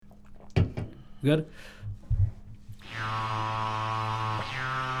Good?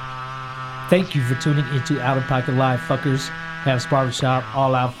 Thank you for tuning into Out of Pocket Live, fuckers. Habs Barbershop,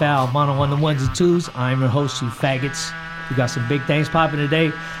 All Out Foul, Mono on the ones and twos. I'm your host, you faggots. We got some big things popping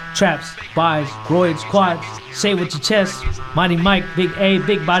today. Traps, buys, roids, quads. Say it with your chest. Mighty Mike, Big A,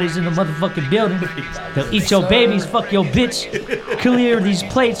 big bodies in the motherfucking building. They'll eat your babies, fuck your bitch. Clear these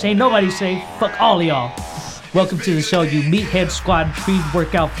plates, ain't nobody safe. Fuck all of y'all. Welcome to the show, you meathead squad,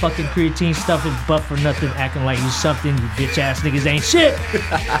 pre-workout fucking creatine stuffing, buff for nothing, acting like you something. You bitch ass niggas ain't shit.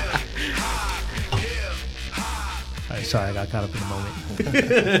 Alright, sorry, I got caught up in the moment.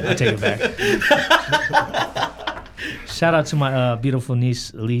 I take it back. Shout out to my beautiful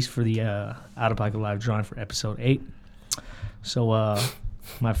niece Elise for the Out of Pocket Live drawing for episode 8. So,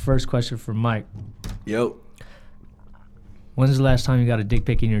 my first question for Mike. Yo. When's the last time you got a dick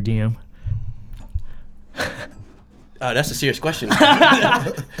pic in your DM? That's a serious question.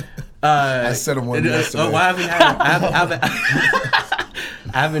 I sent him one yesterday. I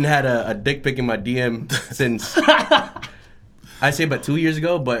haven't had a dick pic in my DM since I'd say about 2 years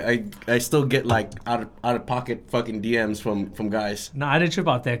ago, but I still get like out of pocket fucking DMs from guys. No, I didn't trip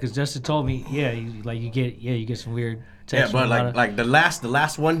out that because Justin told me, you get some weird texts. Yeah, but like the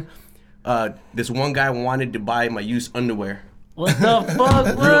last one, this one guy wanted to buy my used underwear. What the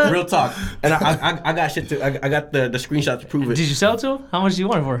fuck? What? Real talk. And I got shit to I got the screenshot to prove it. Did you sell it to him? How much do you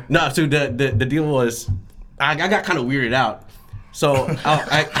want it for? No, so the deal was I got kind of weirded out. So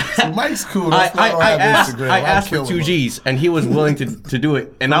Mike's cool. I asked for 2 G's and he was willing to do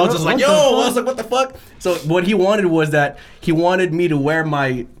it. And I was just like, yo, I was like, what the fuck? So what he wanted was that he wanted me to wear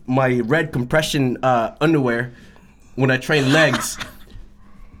my red compression underwear when I train legs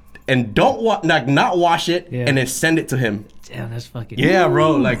and not wash it and then send it to him. Damn, that's fucking... Yeah,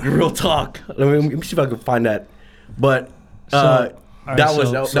 bro, like real talk. Let me see if I can find that. But So how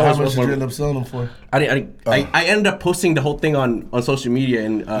much did you end up selling them for? I ended up posting the whole thing on social media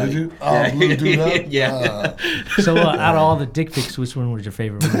and did you? Blew the dude up? Yeah. So out of all the dick pics, which one was your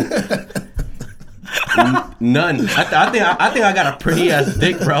favorite one? None. I think I got a pretty ass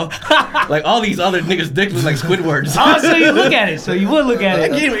dick, bro. Like all these other niggas' dicks look like Squidwards. Oh, so you look at it. So you would look at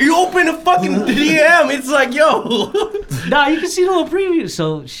it. You open the fucking DM, it's like, yo. Nah, you can see the little preview.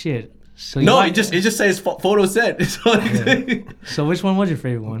 So shit. So it just says photo set. So which one was your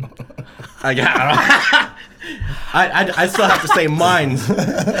favorite one? I still have to say mine.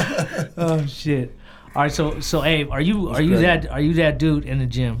 Oh shit. All right, so Abe, are you that dude in the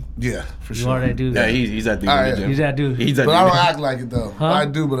gym? Yeah, for sure. You are that dude. Yeah, he's that dude in the gym. He's that dude. But I don't act like it though. Huh? I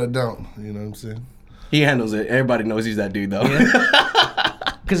do, but I don't. You know what I'm saying? He handles it. Everybody knows he's that dude though.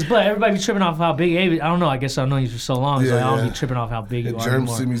 But everybody be tripping off how big Abe is. I don't know. I guess I've known you for so long, so I don't be tripping off how big you are. Germ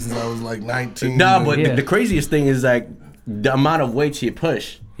see me since I was like 19. Nah, but the craziest thing is like the amount of weights you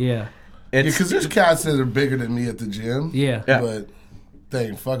push. Yeah. Because there's cats that are bigger than me at the gym. Yeah. But they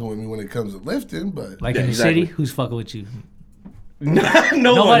ain't fucking with me when it comes to lifting. But like in the city, who's fucking with you?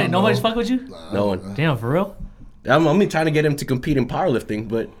 Nobody's fucking with you? No one. Damn, for real? I'm trying to get him to compete in powerlifting,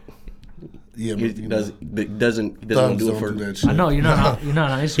 but yeah, he doesn't want to do it for that shit. I know you're not on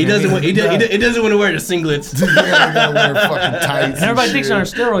Instagram. He doesn't want to wear the singlets. gotta wear fucking tights. And everybody thinks on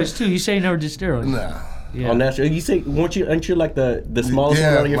steroids too. You say you never did steroids. Nah. Yeah. On natural. You say, aren't you like the smallest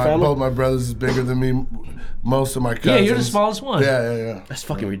one out of your family? Both my brothers is bigger than me. Most of my cousins. Yeah, you're the smallest one. Yeah. That's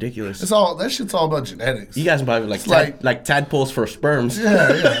fucking ridiculous. That shit's all about genetics. You guys probably like tadpoles for sperms. Yeah.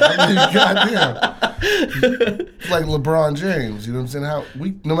 I mean, goddamn. It's like LeBron James. You know what I'm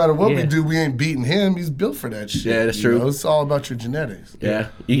saying? No matter what we do, we ain't beating him. He's built for that shit. Yeah, that's true. Know? It's all about your genetics. Yeah.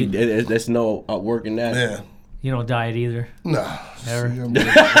 There's no outwork in that. Yeah. You don't diet either? No. Ever? McDonald's.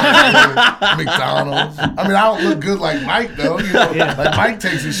 I mean, I don't look good like Mike, though. You know, like Mike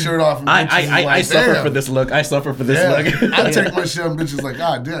takes his shirt off and I suffer for this look. I take my shirt and bitches like,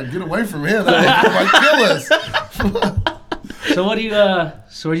 God damn, get away from him. That might kill us. So what do you?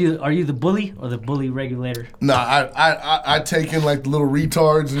 Are you the bully or the bully regulator? No, I take in like the little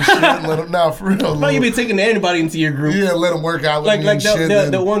retards and shit and let them. Nah, for real. No, you be taking anybody into your group. Yeah, let them work out with me and shit. Like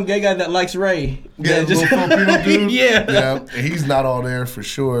the one gay guy that likes Ray. Yeah, the little Filipino dude. Yeah, he's not all there for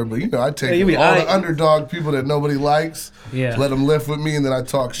sure. But I take all the underdog people that nobody likes. Yeah, let them lift with me, and then I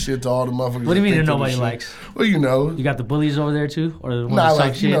talk shit to all the motherfuckers. What do you mean that nobody likes? Well, you got the bullies over there too, or the ones nah, that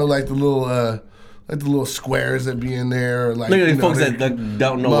like shit? like the little. Like the little squares that be in there, like look at the folks that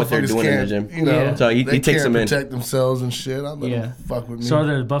don't know what they're doing in the gym. So he takes them in, protect themselves and shit. I let them fuck with me. So are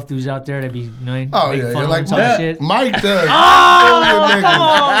there buff dudes out there that be knowing? Oh yeah, like shit? Mike does. Oh, come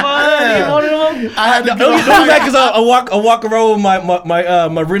on, man! I had to go back because I walk around with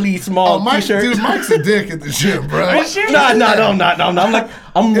my really small t-shirt. Dude, Mike's a dick at the gym, bro. No, I'm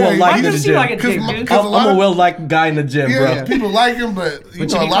I'm well liked in the doesn't seem gym. like a dick, dude. I'm a well liked guy in the gym, bro. Yeah, people like him, but you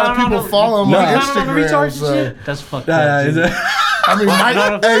But know, you a lot of people follow him on Instagram. So. That's fucked up. Dude. I mean,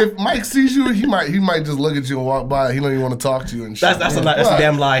 Mike, hey, if Mike sees you, he might just look at you and walk by. He don't even want to talk to you and shit. That's a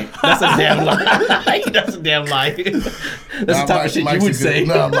damn lie. That's a damn lie. That's a damn lie. That's the type of shit you would say.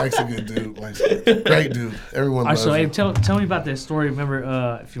 No, Mike's a good dude. Mike's a great dude. Everyone loves him. So, tell me about that story.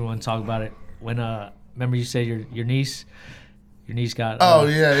 Remember, if you want to talk about it, when remember you said your niece got.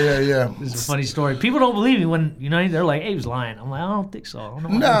 Yeah. This is a funny story. People don't believe me when they're like, "Hey, he was lying." I'm like, I don't think so. I don't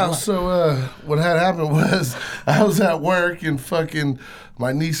know. No, so what had happened was I was at work and fucking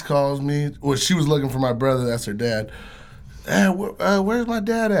my niece calls me. Well, she was looking for my brother. That's her dad. Where's my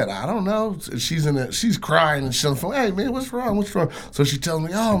dad at? I don't know. She's crying and she's on the phone. Hey man, what's wrong? So she tells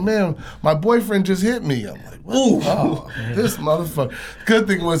me, oh man, my boyfriend just hit me. I'm like, ooh, this motherfucker. Good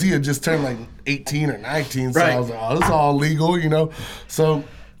thing was he had just turned like 18 or 19, so I was like, oh, this is all legal, So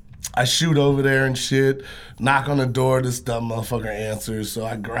I shoot over there and shit, knock on the door, this dumb motherfucker answers, so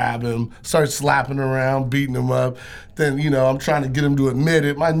I grab him, start slapping around, beating him up. Then, I'm trying to get him to admit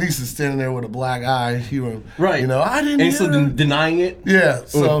it. My niece is standing there with a black eye. He went, I didn't And he's still denying it? Yeah,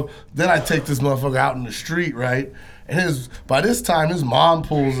 so then I take this motherfucker out in the street, right? And by this time, his mom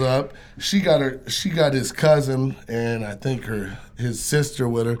pulls up. She got his cousin and I think his sister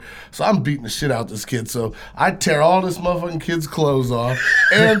with her. So I'm beating the shit out this kid. So I tear all this motherfucking kid's clothes off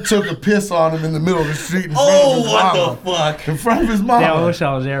and took a piss on him in the middle of the street in front of his mama. What the fuck? In front of his mama. Yeah, I wish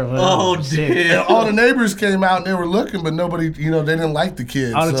I was there. Damn. And all the neighbors came out and they were looking, but nobody, they didn't like the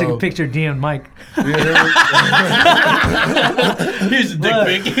kid. I would take a picture of DM Mike. Yeah, Here's a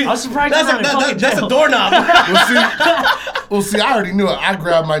dick pic. I was surprised That's a doorknob. Well, see, I already knew it. I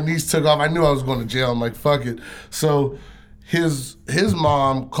grabbed my niece, took off. I knew I was going to jail. I'm like, fuck it. So his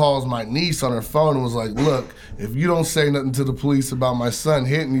mom calls my niece on her phone and was like, look, if you don't say nothing to the police about my son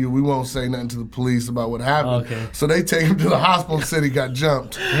hitting you, we won't say nothing to the police about what happened. Okay. So they take him to the hospital and said he got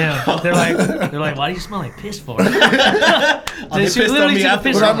jumped. Yeah, they're like, why do you smell like piss for? They pissed on me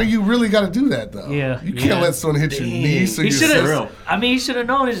after. But I mean, you really got to do that though. Yeah. You can't let someone hit your niece or He your should sister. have. I mean, he should have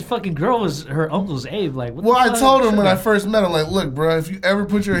known his fucking girl was her uncle's Abe. Like, what Well, the I fuck? told him when I first met him, like, look, bro, if you ever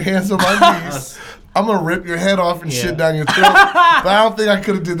put your hands on my niece, I'm gonna rip your head off and shit down your throat. But I don't think I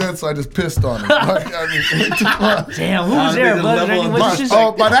could have did that, so I just pissed on him. Damn, who was there?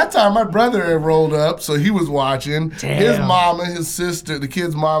 By that time, my brother had rolled up, so he was watching. Damn. His mama, his sister, the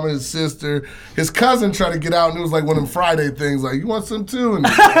kid's mama, his sister, his cousin tried to get out, and it was like one of them Friday things, like, you want some too? And no.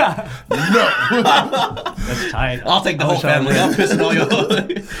 That's tight. I'll take the whole family. I'm pissing all your.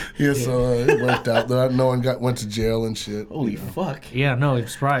 Yeah, so it worked out. No one went to jail and shit. Holy fuck. Yeah, no, I'm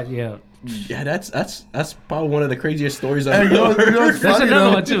surprised. Yeah. Yeah, that's probably one of the craziest stories I've Hey, heard. That's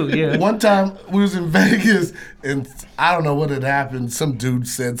another one too. Yeah. One time we was in Vegas and I don't know what had happened. Some dude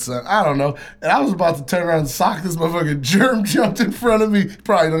said something. I don't know. And I was about to turn around and sock this motherfucker. Germ jumped in front of me.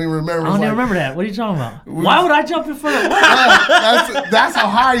 Probably don't even remember. I don't even remember that. What are you talking about? Why would I jump in front of what? That's how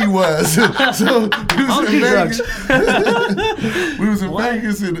high he was. So we was in Vegas. We was in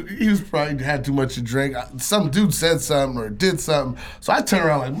Vegas and he was probably had too much to drink. Some dude said something or did something. So I turned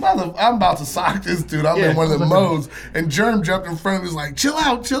around like, I'm about to sock this dude. I'm in one of the modes. And Germ jumped in front of me. He was like, chill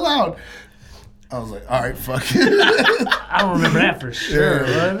out. I was like, all right, fuck it. I don't remember that for sure.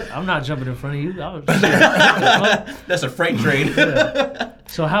 Yeah. I'm not jumping in front of you. That's a freight train. Yeah.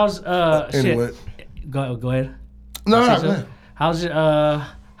 So how's Anyway. shit? Go ahead. No. How's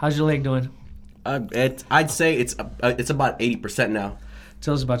your leg doing? I'd say it's about 80% now.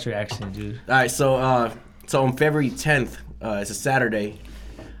 Tell us about your accident, dude. All right, so on February 10th, it's a Saturday.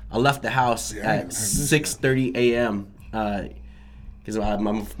 I left the house at 6:30 a.m. Because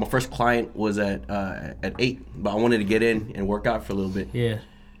my first client was at 8, but I wanted to get in and work out for a little bit. Yeah.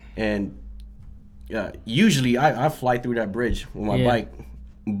 And usually I fly through that bridge with my bike,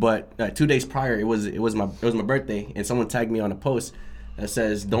 but 2 days prior it was my birthday, and someone tagged me on a post that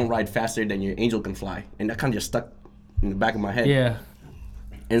says "Don't ride faster than your angel can fly," and that kind of just stuck in the back of my head. Yeah.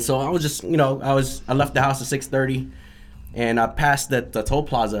 And so I was just, I left the house at 6:30, and I passed the toll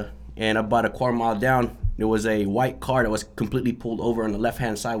plaza, and about a quarter mile down, there was a white car that was completely pulled over on the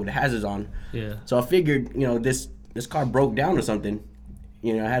left-hand side with the hazards on. Yeah. So I figured, this car broke down or something. I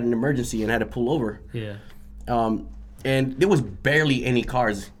had an emergency and had to pull over. Yeah. And there was barely any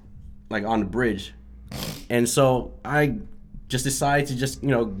cars, like, on the bridge. And so I just decided to just,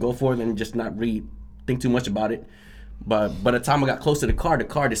 go for it and just not really think too much about it. But by the time I got close to the car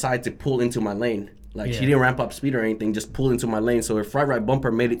decided to pull into my lane. Like, she didn't ramp up speed or anything, just pulled into my lane. So her front right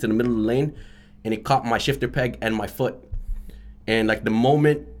bumper made it to the middle of the lane, and it caught my shifter peg and my foot. And, like, the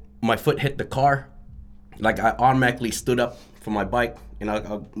moment my foot hit the car, like, I automatically stood up from my bike, and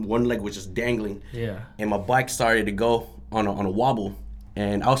one leg was just dangling. Yeah. And my bike started to go on a wobble,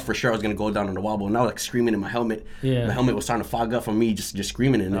 and I was for sure I was gonna go down on the wobble, and I was like screaming in my helmet. Yeah. My helmet was starting to fog up from me just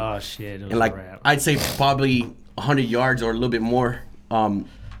screaming in it. Oh shit! It was And like a wrap. I'd say probably 100 yards or a little bit more,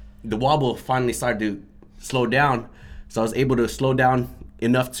 the wobble finally started to slow down. So I was able to slow down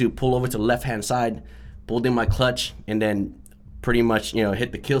enough to pull over to the left-hand side, pulled in my clutch, and then pretty much,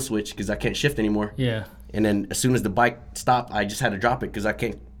 hit the kill switch because I can't shift anymore. Yeah. And then as soon as the bike stopped, I just had to drop it because I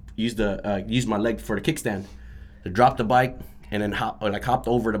can't use my leg for the kickstand. I dropped the bike and then hopped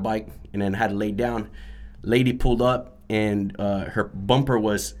over the bike and then had to lay down. Lady pulled up and her bumper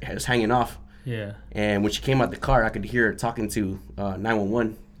was hanging off. Yeah. And when she came out the car, I could hear her talking to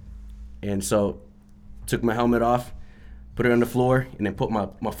 911. And so took my helmet off, put it on the floor, and then put my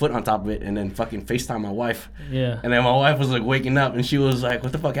foot on top of it, and then fucking FaceTime my wife. Yeah. And then my wife was like waking up, and she was like,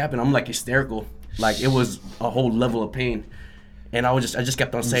 "What the fuck happened?" I'm like hysterical, like it was a whole level of pain, and I just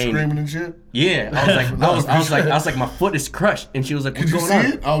kept on saying, screaming and shit. "Yeah." I was like, my foot is crushed, and she was like, "What's Did you going see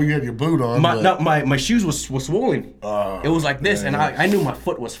on?" it? Oh, you had your boot on. My shoes was swollen. It was like this, and I knew my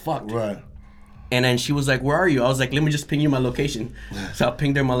foot was fucked. Right. And then she was like, "Where are you?" I was like, "Let me just ping you my location." So I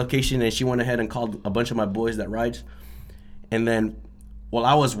pinged her my location, and she went ahead and called a bunch of my boys that rides. And then while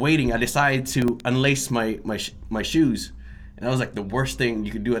I was waiting, I decided to unlace my shoes. And that was like the worst thing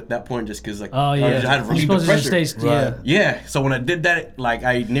you could do at that point, just because like Oh yeah. I had to relieve the You're supposed to pressure. just stay. Right. Yeah. So when I did that, like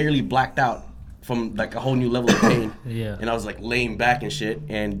I nearly blacked out from like a whole new level of pain. Yeah. And I was like laying back and shit,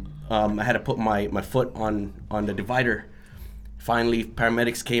 and I had to put my foot on the divider. Finally,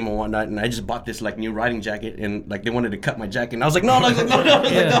 paramedics came and whatnot, and I just bought this like new riding jacket, and like they wanted to cut my jacket, and I was like, no. I was like,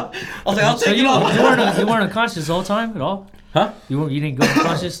 I'll So take it off. you weren't unconscious the whole time at all? Huh? You didn't go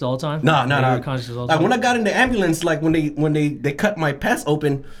unconscious the whole time? No. You were unconscious the whole Like time? when I got in the ambulance, like when they cut my pants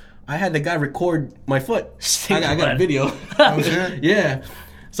open, I had the guy record my foot. I got a video. Oh, shit. Yeah.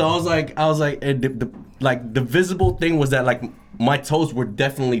 So I was like, and the visible thing was that like my toes were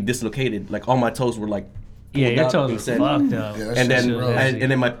definitely dislocated. Like all my toes were like. Yeah, pulled your up toes and were said- fucked up. Yeah, that And shit's then gross.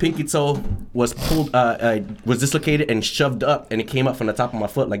 and then my pinky toe was pulled, was dislocated and shoved up, and it came up from the top of my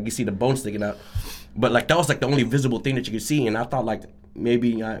foot, like you see the bone sticking out. But like that was like the only visible thing that you could see, and I thought like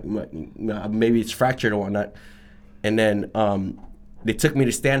maybe it's fractured or whatnot. And then they took me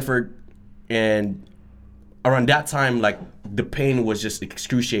to Stanford, and around that time, like the pain was just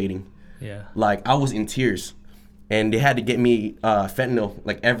excruciating. Yeah. Like I was in tears. And they had to get me fentanyl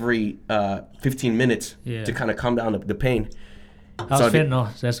like every 15 minutes to kind of calm down the pain. How's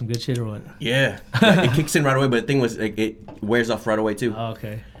fentanyl? Is that some good shit or what? Yeah, like, it kicks in right away, but the thing was like, it wears off right away too. Oh,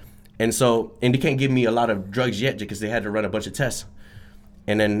 okay. And they can't give me a lot of drugs yet because they had to run a bunch of tests.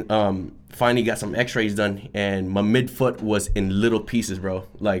 And then finally got some x-rays done, and my midfoot was in little pieces, bro.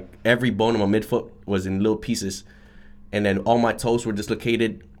 Like every bone in my midfoot was in little pieces. And then all my toes were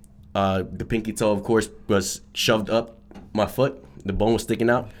dislocated. The pinky toe, of course, was shoved up my foot. The bone was sticking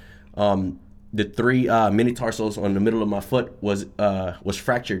out. The 3 mini tarsals on the middle of my foot was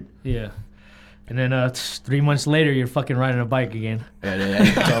fractured. Yeah. And then 3 months later, you're fucking riding a bike again. Fucking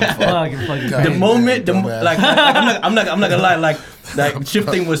The moment, like I'm not gonna lie, like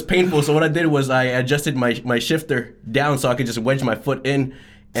shifting was painful. So what I did was I adjusted my shifter down so I could just wedge my foot in,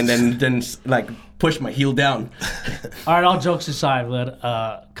 and then like push my heel down. All right, all jokes aside, but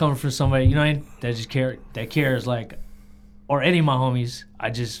coming from somebody, you know, that cares, like, or any of my homies, I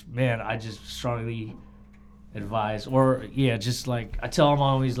just strongly advise, or just like I tell all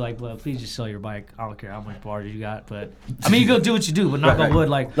my homies, like, well, please just sell your bike. I don't care how much bars you got, but I mean, you go do what you do, but knock on wood,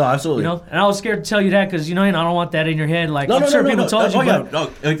 like, no, absolutely, you know. And I was scared to tell you that because I don't want that in your head. Like, I'm sure people told you, but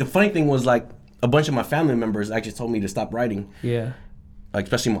like the funny thing was like a bunch of my family members actually told me to stop riding. Yeah. Like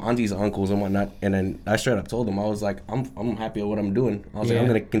especially my aunties and uncles and whatnot, and then I straight up told them, I was like, I'm happy with what I'm doing. I was like, I'm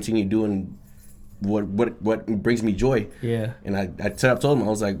gonna continue doing what brings me joy. Yeah. And I straight up told them, I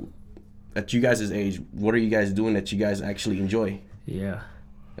was like, at you guys' age, what are you guys doing that you guys actually enjoy? Yeah.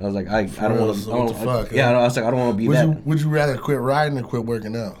 I was like, I don't want to. What the fuck? Yeah, I was like, I don't want to be that. Would you rather quit riding or quit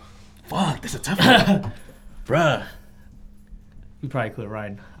working out? Fuck, that's a tough one, bruh. You probably quit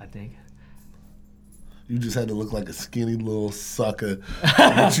riding, I think. You just had to look like a skinny little sucker,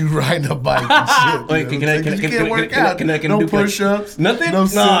 but you riding a bike and shit. Wait, can I no do push-ups, nothing? no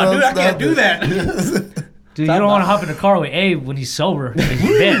Nah, dude, I can't nothing. do that. Dude, you don't want to hop in the car with Abe when he's sober. He's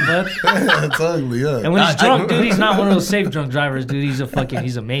bent, bud. That's ugly, yeah. And when he's drunk, dude, he's not one of those safe drunk drivers, dude. He's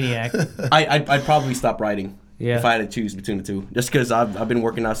a maniac. I'd probably stop riding if I had to choose between the two. Just because I've been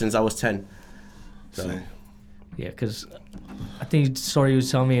working out since I was 10. So. Yeah, because I think the story you was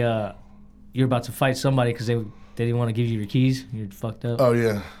telling me, you're about to fight somebody because they didn't want to give you your keys. You're fucked up. Oh,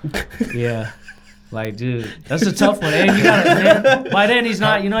 yeah. Yeah. Like, dude, that's a tough one. And you gotta, man, by then he's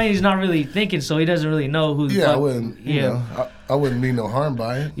not, he's not really thinking, so he doesn't really know who. Yeah, I wouldn't. I wouldn't mean no harm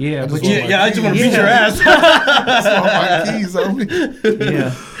by it. Yeah, I just want to beat your ass. I want my keys on me.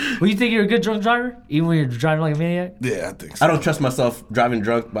 Yeah. Well, you think you're a good drunk driver, even when you're driving like a maniac? Yeah, I think so. I don't trust myself driving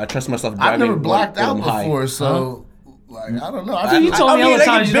drunk, but I trust myself driving. I've never blacked when out I'm high. before, so like I don't know. You told me all the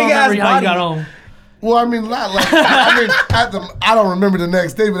times you don't remember how you got home. Well, I mean, I don't remember the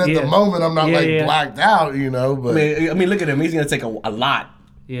next day, but at the moment, I'm not blacked out, But I mean, look at him. He's gonna take a lot.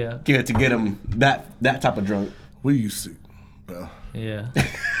 Yeah. To get him that type of drunk. We used to. Yeah.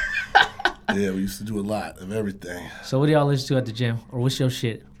 Yeah, we used to do a lot of everything. So what do y'all listen to at the gym, or what's your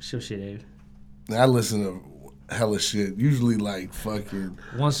shit? What's your shit, Abe? I listen to hella shit. Usually like fucking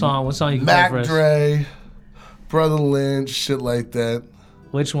one song you can Mac play for us. Dre, Brother Lynch, shit like that.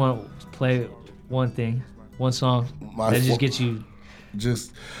 Which one? Play one thing, one song that just gets you.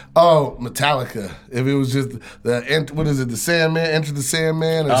 Metallica. If it was just the Sandman, Enter the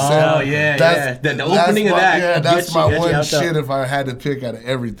Sandman. Or The opening of that. Yeah, that's my one shit if I had to pick out of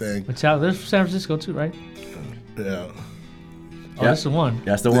everything. Metallica, there's San Francisco too, right? Yeah. Oh, that's the one.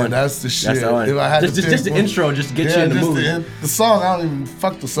 That's the one. That's the shit. That's the one. If I had just the intro, just to get you in the mood. The song, I don't even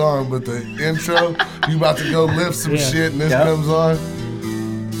fuck the song, but the intro, you about to go lift some shit and this comes on.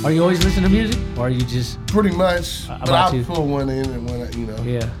 Are you always listening to music, or are you just pretty much? But I'll pull one in and when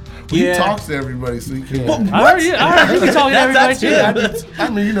Yeah. He talks to everybody, so you can. Yeah. I heard you be talking to everybody too. I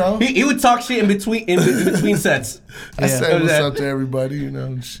mean, he would talk shit in between sets. I say what's up to everybody,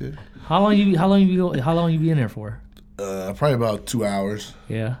 and shit. How long you be in there for? Probably about 2 hours.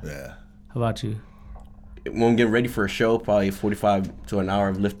 Yeah. Yeah. How about you? When I'm getting ready for a show, probably 45 to an hour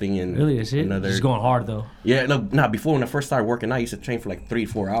of lifting and really, is it? Just going hard though. Yeah, no. Before when I first started working, I used to train for like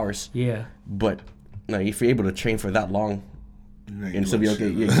 3-4 hours. Yeah. But no, if you're able to train for that long, and still be okay.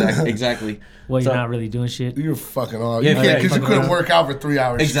 Yeah, exactly. Well, you're not really doing shit. You're fucking off. Yeah, because you couldn't work out for 3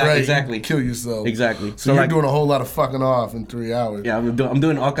 hours straight. Exactly. You'd kill yourself. Exactly. So you're doing a whole lot of fucking off in 3 hours. Yeah, I'm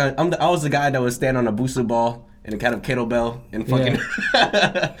doing all kinds. I was the guy that would stand on a booster ball and a kind of kettlebell and fucking.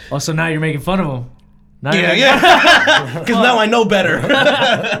 Yeah. Oh, so now you're making fun of him. Yeah. Because now I know better.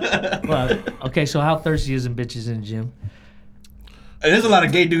 Well, okay, so how thirsty is them bitches in the gym? There's a lot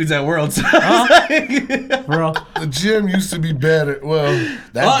of gay dudes at Worlds. Bro. The gym used to be better. Well,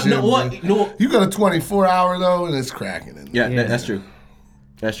 that gym. No. You go to 24-hour though, and it's cracking. Yeah, that's true.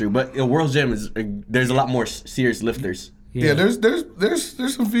 That's true. But World's Gym there's a lot more serious lifters. Yeah,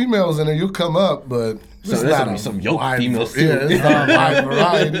 there's some females in there. You'll come up, but there's not some yoke females too. Yeah, it's not a wide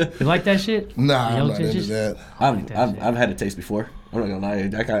variety. You like that shit? Nah, I'm not into that. I've had a taste before. I'm not gonna lie,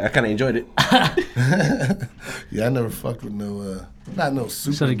 I kind of enjoyed it. Yeah, I never fucked with not no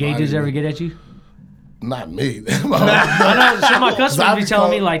super. So the gay dudes ever get at you? Not me. I know. Some of my customers be telling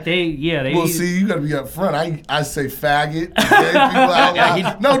me like they. Well, see, you gotta be up front. I say faggot.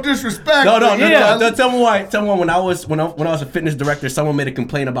 Okay? No disrespect. No. Tell me why. Tell me why. When I was a fitness director, someone made a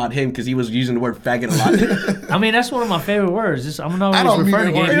complaint about him because he was using the word faggot a lot. I mean, that's one of my favorite words. I'm not always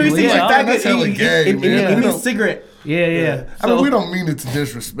referring to gay people. That's hella gay. It means cigarette. Yeah. I mean, we don't mean it to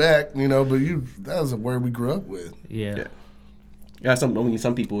disrespect, but that was a word we grew up with. Yeah. Yeah,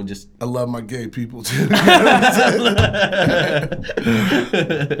 some people just. I love my gay people too.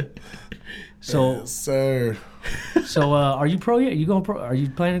 So, yes, sir. So, are you pro yet? Are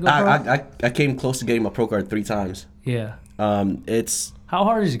you planning to go pro? I came close to getting my pro card 3 times. Yeah. It's. How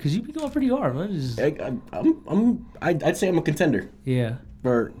hard is it? Because you've been going pretty hard. I'd say I'm a contender. Yeah.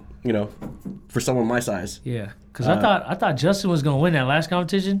 For someone my size. Yeah. Because I thought Justin was gonna win that last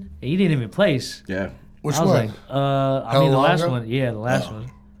competition, and he didn't even place. Yeah. Which one? Like, the last one. Yeah, the last one.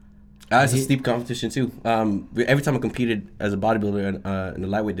 That's a steep competition too. Every time I competed as a bodybuilder in the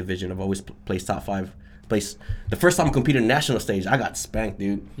lightweight division, I've always placed top 5. The first time I competed in national stage, I got spanked,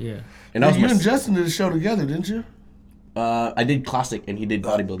 dude. Yeah. And you and Justin did a show together, didn't you? I did classic, and he did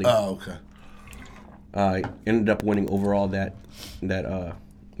bodybuilding. Okay. I ended up winning overall that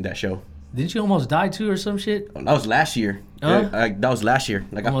show. Didn't you almost die too, or some shit? That was last year. That was last year.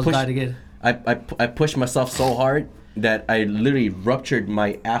 Like almost died again. I pushed myself so hard that I literally ruptured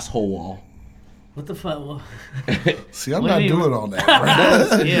my asshole wall. What the fuck? See, I'm not doing all that,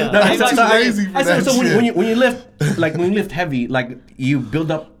 bro. Yeah. I'm too lazy for that so shit. when you lift heavy, like you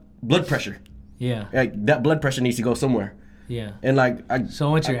build up blood pressure. Yeah. Like that blood pressure needs to go somewhere. Yeah. And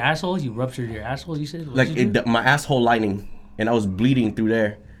so went your asshole? You ruptured your asshole? You said? My asshole lining, and I was bleeding through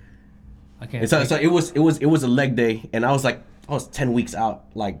there. I can't. So it was a leg day, and I was 10 weeks out,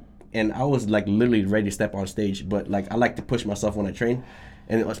 and I was literally ready to step on stage, but I like to push myself when I train,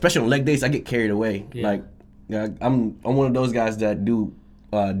 and especially on leg days I get carried away. Yeah. I'm one of those guys that do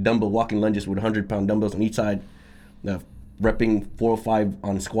dumbbell walking lunges with 100-pound dumbbells on each side, repping 405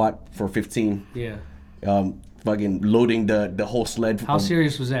 on squat for 15. Yeah. Fucking loading the whole sled. How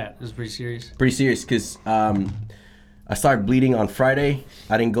serious was that? It was pretty serious. Pretty serious, because I started bleeding on Friday.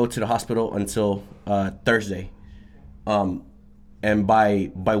 I didn't go to the hospital until Thursday. And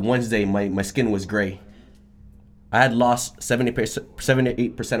by Wednesday, my skin was gray. I had lost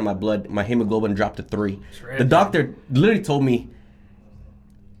 78% of my blood. My hemoglobin dropped to 3. The doctor literally told me,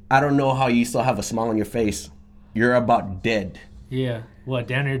 I don't know how you still have a smile on your face. You're about dead. Yeah. What,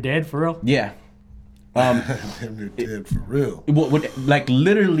 down here dead for real? Yeah. You're dead for real. Like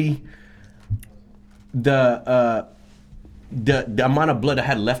literally, the amount of blood I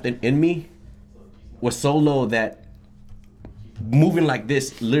had left in me was so low that moving like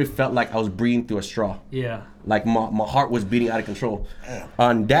this literally felt like I was breathing through a straw. Yeah. Like my heart was beating out of control.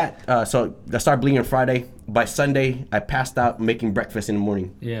 On that, so I started bleeding on Friday. By Sunday, I passed out making breakfast in the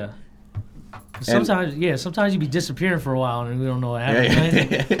morning. Yeah. Sometimes you be disappearing for a while and we don't know what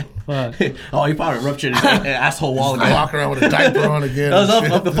happened. Right? Oh, he probably ruptured his asshole wall again. Walking around with a diaper on again.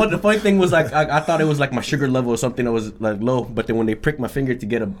 The funny thing was, like, I thought it was like my sugar level or something that was like low. But then when they pricked my finger to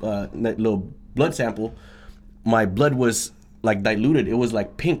get a little blood sample, my blood was like diluted. It was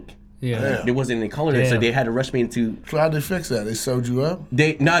like pink. Yeah. There wasn't any color there, so they had to rush me into. So how'd they fix that? They sewed you up?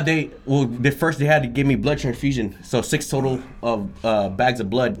 They had to give me blood transfusion. So 6 total of bags of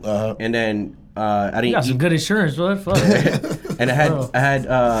blood, and then I didn't. You got some good insurance, bro. Fuck. And I had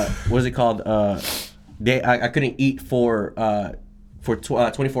what is it called? I couldn't eat for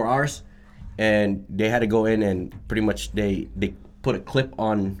 24 hours, and they had to go in and pretty much they put a clip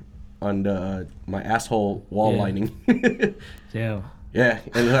on my asshole wall lining. Damn. Yeah,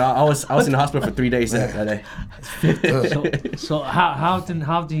 and I was in the hospital for 3 days that day. So how often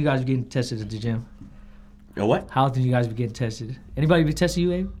you guys be getting tested at the gym? What? How often you guys be getting tested? Anybody be testing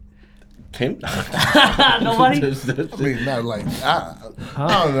you, Abe? Kim? Nobody? I mean, not like, I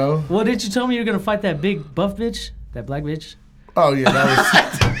don't know. Well, didn't you tell me you were going to fight that big buff bitch? That black bitch? Oh, yeah, that was...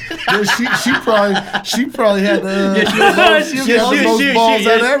 she probably had the most balls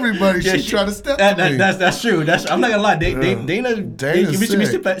out of everybody. She tried to step to me. That's true. I'm not gonna lie. Dana should be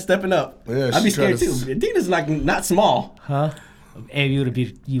stepping up. Yeah, I'd be scared too. Dana's like not small. Huh? Hey, you would have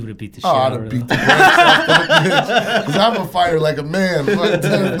beat the shit I'd out have of beat her. the brakes off that bitch. Because I'm a fighter like a man.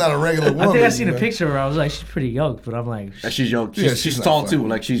 That's not a regular woman. I think I seen a picture of her. I was like, she's pretty yoked, but I'm like... She's yoked. Yeah, she's tall too.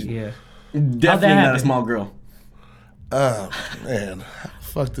 Like she's definitely not a small girl. Oh, man. How the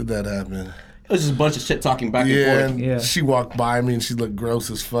fuck did that happen? It was just a bunch of shit talking back and forth. And she walked by me and she looked gross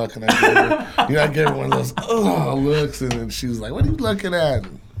as fuck. And I gave her one of those looks. And then she was like, what are you looking at?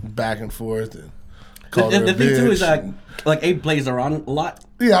 And back and forth. And called her a the thing bitch. too is like Abe plays around a lot.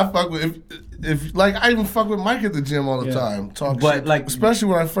 Yeah, I fuck with if like I even fuck with Mike at the gym all the time. Talk shit, like especially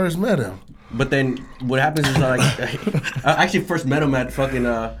when I first met him. But then what happens is like I actually first met him at fucking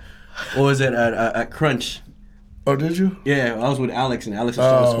what was it at Crunch. Oh, did you? Yeah, I was with Alex and Alex was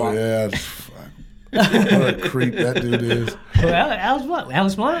trying to squat. Yeah, what a creep that dude is. Alex what?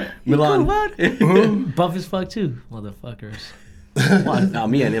 Alex Milan? Milan. Buff as fuck too, motherfuckers. Nah,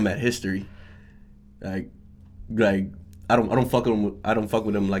 me and him had history. Like I don't fuck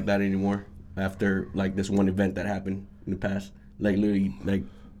with him like that anymore. After like this one event that happened in the past, like literally, like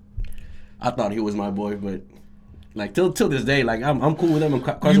I thought he was my boy, but like till this day, like I'm cool with him.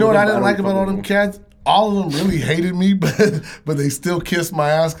 You know what I didn't like about all them cats? All of them really hated me, but they still kissed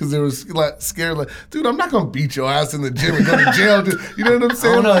my ass because they were like scared. Like, dude, I'm not gonna beat your ass in the gym and go to jail. Dude. You know what I'm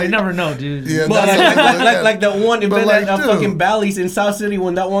saying? I don't know. Like, you never know, dude. Yeah, like that one event like, at fucking Bally's in South City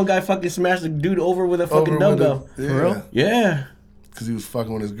when that one guy fucking smashed the dude over with a fucking dumbbell. Yeah. For real? Yeah. Because he was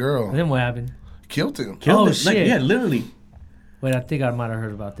fucking with his girl. Then what happened? Killed him. Killed him. Shit. Like, yeah, literally. Wait, I think I might have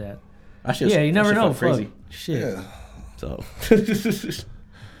heard about that. Yeah, you never know. Crazy. Fuck. Shit. Yeah. So.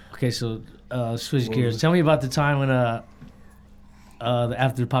 Okay, so switch gears. Tell me about the time when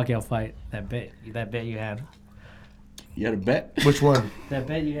after the Pacquiao fight, that bet you had. You had a bet? Which one? That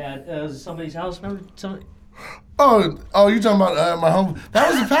bet you had somebody's house. Remember somebody? Oh, you talking about my home? That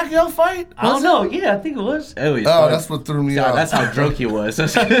was a Pacquiao fight? I don't know. Yeah, I think it was. That's what threw me off. That's how drunk he was.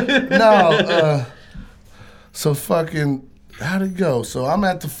 No, so fucking, how'd it go? So I'm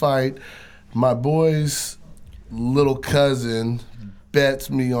at the fight. My boy's little cousin bets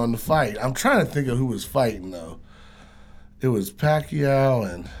me on the fight. I'm trying to think of who was fighting, though. It was Pacquiao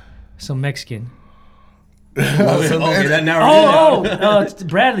and... Some Mexican. It's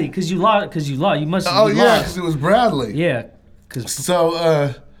Bradley, because you lost. You must have because it was Bradley. Yeah.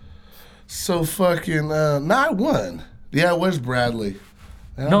 So fucking, I won. Yeah, it was Bradley.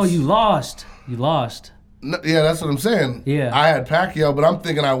 No, you lost. You lost. No, yeah, that's what I'm saying. Yeah. I had Pacquiao, but I'm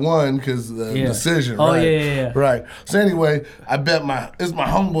thinking I won because the decision. Oh, right? yeah. Right. So anyway, I bet it's my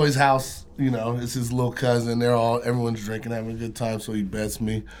homeboy's house. You know, it's his little cousin. Everyone's drinking, having a good time. So he bets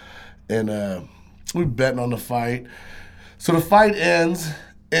me, and we betting on the fight. So the fight ends,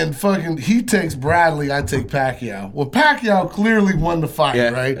 and fucking he takes Bradley, I take Pacquiao. Well, Pacquiao clearly won the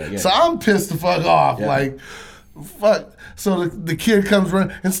fight, right? Yeah. So I'm pissed the fuck off, like, fuck. So the kid comes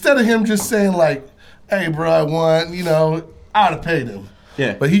running. Instead of him just saying like, "Hey, bro, I won," you know, I would have paid him.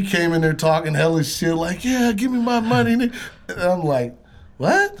 Yeah. But he came in there talking hellish shit, like, "Yeah, give me my money." And I'm like,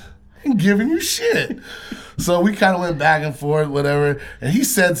 "What? I'm giving you shit." So we kind of went back and forth, whatever. And he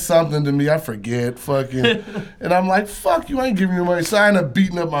said something to me, I forget, fucking. And I'm like, "Fuck you, I ain't giving you money." So I ended up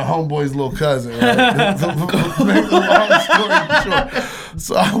beating up my homeboy's little cousin, right? To make the long story short.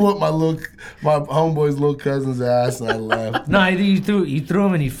 So I whooped my homeboy's little cousin's ass, and I left. No, you threw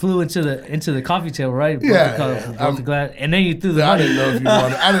him and he flew into the coffee table, right? Broke the glass, and then you threw the money. I didn't know if you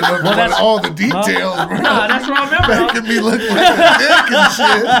wanted all the details, bro. Nah, that's what I remember. Making me look like a dick and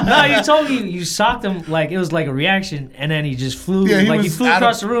shit. No, you told me you socked him like it was like a reaction, and then he just flew. Yeah, he flew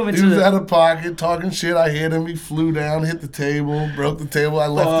across the room. He was out of pocket, talking shit. I hit him. He flew down, hit the table, broke the table. I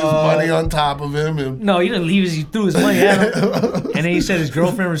left his money on top of him. And no, you didn't leave his. You threw his money at him, and then he said his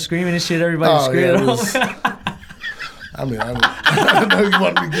girlfriend was screaming and shit. Everybody was screaming. I know you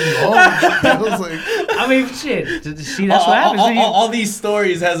wanted me to give you all I was like, I mean, shit. See, that's what happens. All these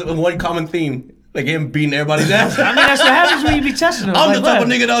stories has one common theme. Like him beating everybody's ass. I mean, that's what happens when you be testing them. I'm the type of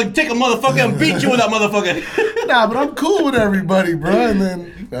nigga that'll take a motherfucker and beat you with that motherfucker. Nah, but I'm cool with everybody, bro. And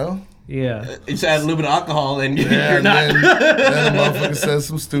then, you know. Yeah. You just add a little bit of alcohol and you're not. Then the motherfucker says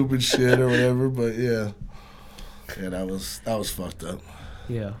some stupid shit or whatever, but yeah. Yeah, that was fucked up.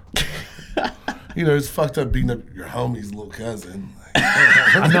 Yeah. You know, it's fucked up beating up your homie's little cousin.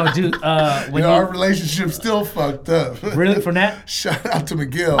 I know, dude. Our relationship's still fucked up. Really, from that? Shout out to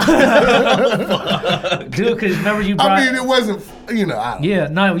Miguel. Dude, because remember you brought... I mean, it wasn't, you know, I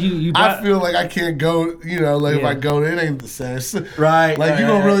don't know. No, you brought... I feel like I can't go, you know, like if I go there, it ain't the same. Right. Like, you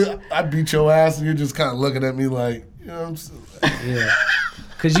don't really... I beat your ass and you're just kind of looking at me like, you know what I'm saying? Yeah.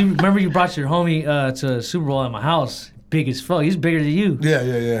 Because you remember you brought your homie to Super Bowl at my house. Big as fuck. He's bigger than you. Yeah.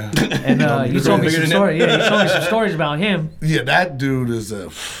 And you told me some stories. Yeah, you told me some stories about him. Yeah, that dude is a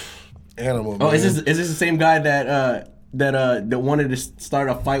animal. Oh, man. is this the same guy that wanted to start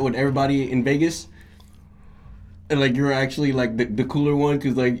a fight with everybody in Vegas? And like you're actually like the cooler one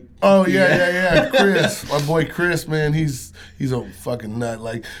because like. Oh yeah. Chris, my boy Chris, man, he's a fucking nut.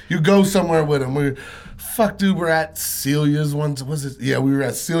 Like you go somewhere with him. We're at Celia's once. Was it? Yeah, we were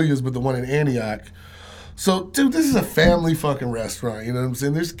at Celia's, but the one in Antioch. So, dude, this is a family fucking restaurant, you know what I'm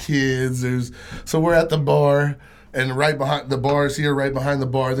saying? There's kids, so we're at the bar, and right behind the bars here, right behind the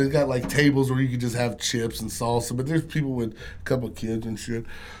bar, they've got like tables where you could just have chips and salsa, but there's people with a couple of kids and shit.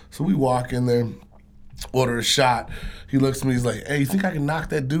 So we walk in there, order a shot. He looks at me, he's like, "Hey, you think I can knock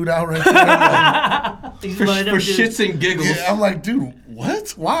that dude out right there?" For shits and giggles. Yeah, I'm like, dude,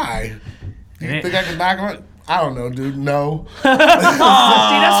 what? Why? You think I can knock him out? I don't know, dude. No. See,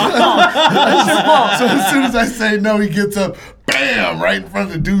 that's your fault. So as soon as I say no, he gets up, bam, right in front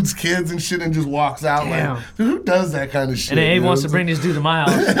of the dude's kids and shit, and just walks out. Damn. Like, dude, who does that kind of shit? And then Abe wants to bring this dude to my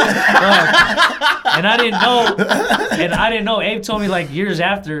house. And I didn't know. Abe told me like years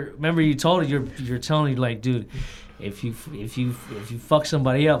after. Remember, you told her you're telling me like, dude, if you fuck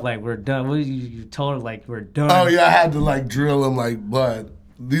somebody up, like we're done. You told her like we're done. Oh yeah, I had to like drill him like, bud.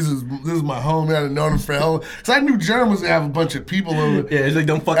 This is my homie. I've known him for hell. Because I knew Jerm was going to have a bunch of people over. Yeah, it's like,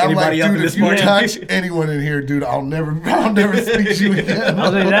 don't fuck anybody up in this party. If you touch anyone in here, dude, I'll never speak to you again. I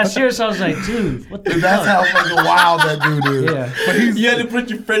was like, that's serious. I was like, dude, what the fuck? That's how fucking wild that dude is. Yeah. But you had to put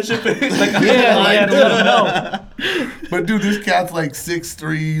your friendship in. Like, yeah, I had to let him know. But dude, this cat's like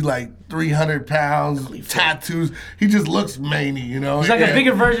 6'3", like 300 pounds, tattoos. He just looks manly, you know? He's like a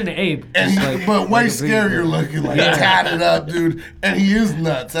bigger version of Abe. But way scarier looking, like tatted up, dude. And he is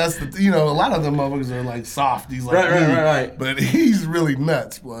nuts. That's a lot of them motherfuckers are like softies, like right. But he's really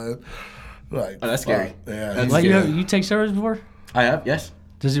nuts, bud. Like, that's scary. Yeah. That's like you take steroids before? I have, yes.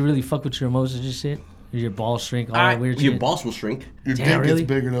 Does it really fuck with your emotions and shit? Or your balls shrink? All that weird shit? Your balls will shrink. Your dick gets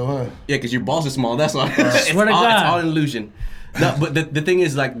bigger though, huh? Yeah, because your balls are small. That's all. Swear to God. It's all an illusion. No, but the thing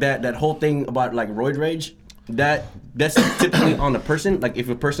is like that whole thing about like roid rage, that's typically on a person. Like if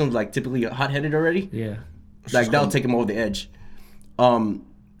a person's like typically hot-headed already, yeah, like that'll take them over the edge.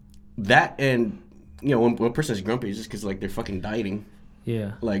 That and when a person's grumpy, it's just because like they're fucking dieting.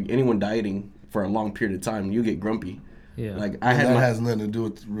 Yeah. Like anyone dieting for a long period of time, you get grumpy. Yeah. Like that has nothing to do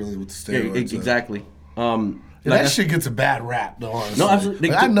with really with the steroids. Yeah, exactly. That shit gets a bad rap, though. Honestly. No, absolutely.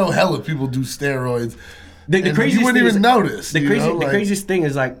 Like, I know hella people do steroids. The craziest you wouldn't thing even notice. The craziest thing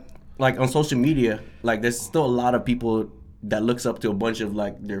is like on social media, like there's still a lot of people that looks up to a bunch of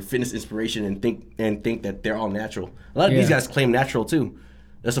like their fitness inspiration and think that they're all natural. A lot of these guys claim natural too.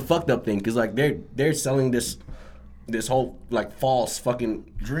 That's a fucked up thing because like they're selling this whole like false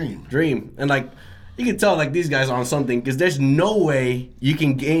fucking dream and like you can tell like these guys are on something because there's no way you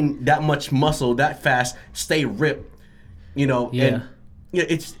can gain that much muscle that fast, stay ripped, and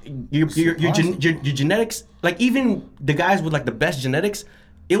it's your genetics. Like even the guys with like the best genetics,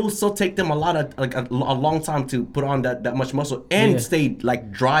 it will still take them a long time to put on that much muscle and stay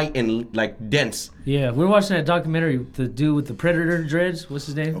like dry and like dense. Yeah, we were watching that documentary, the dude with the predator dreads. What's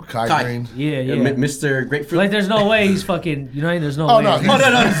his name? Kai Green. Yeah. Mr. Grapefruit. Like, there's no way he's fucking. You know, there's no way. No.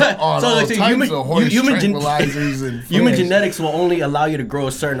 Human genetics will only allow you to grow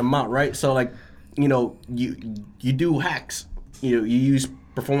a certain amount, right? So like, you do hacks. You use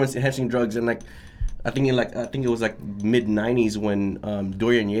performance enhancing drugs and like. I think it was like mid '90s when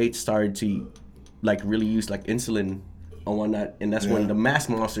Dorian Yates started to like really use like insulin and whatnot, and that's when the mass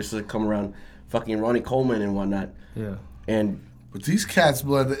monsters started come around, fucking Ronnie Coleman and whatnot. Yeah. But these cats,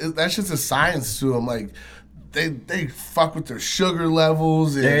 blood, that's just a science to them. Like they fuck with their sugar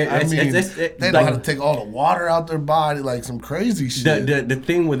levels, and they know how to take all the water out their body, like some crazy shit. The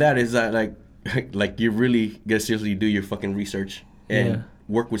thing with that is that like you really gotta seriously do your fucking research and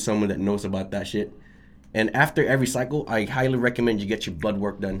work with someone that knows about that shit. And after every cycle, I highly recommend you get your blood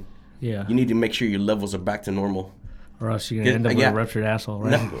work done. Yeah. You need to make sure your levels are back to normal. Or else you're going to end up with a ruptured asshole,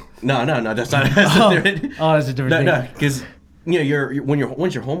 right? No, that's not that's a different thing. No, because,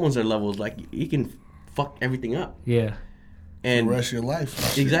 once your hormones are levels, like, you can fuck everything up. Yeah. And the rest of your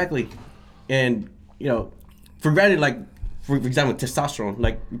life. Exactly. And, for granted, like, for example, testosterone,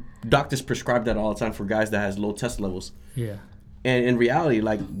 like, doctors prescribe that all the time for guys that has low test levels. Yeah. And in reality,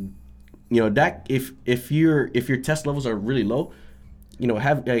 like, that if your test levels are really low,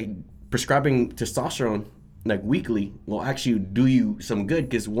 have prescribing testosterone like weekly will actually do you some good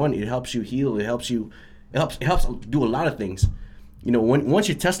because one, it helps you heal, it helps do a lot of things. Once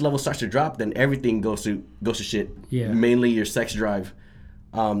your test level starts to drop, then everything goes to shit. Yeah. Mainly your sex drive,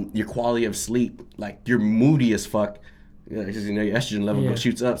 your quality of sleep, like you're moody as fuck. Because your estrogen level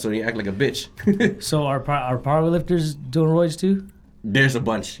shoots up, so you act like a bitch. So are powerlifters doing roids too? There's a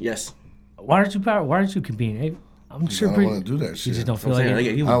bunch, yes. Why aren't you competing? Hey, I'm sure. I don't want to do that shit. You just don't feel like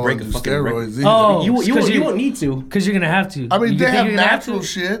it. You will break a fucking steroids. You won't need to because you're gonna have to. I mean, they have natural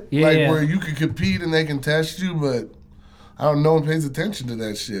shit where you can compete and they can test you, but I don't know. No one pays attention to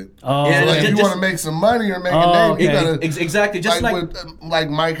that shit. Oh, so if you want to make some money or make a name, you gotta exactly just like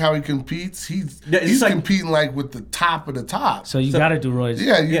Mike, how he competes. He's competing like with the top of the top. So you gotta do roids.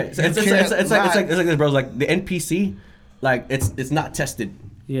 Yeah, it's like this, bro. Like the NPC, like it's not tested.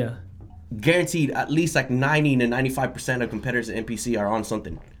 Yeah. Guaranteed at least like 90 to 95% of competitors at NPC are on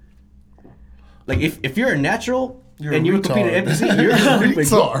something. Like if you're a natural and you compete at NPC, you're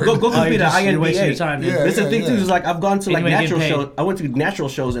retard. Go compete at INBA. That's the thing too. Is like I've gone to like natural shows. I went to natural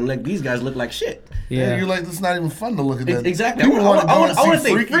shows and like these guys look like shit. Yeah, you're like, it's not even fun to look at that. Exactly. I want to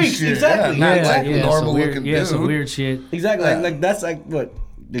say freaks. Shit. Exactly. Not like normal looking dude. Yeah, some weird shit. Exactly. Like that's like what,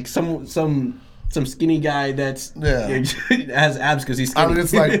 like some skinny guy that's has abs because he's skinny. I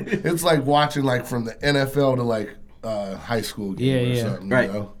mean, it's like watching like from the NFL to like high school game or something.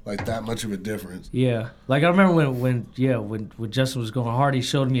 Right. Like that much of a difference. Yeah. Like I remember when Justin was going hard, he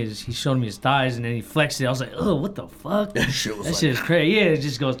showed me his thighs and then he flexed it. I was like, oh, what the fuck? That shit is crazy. Yeah, it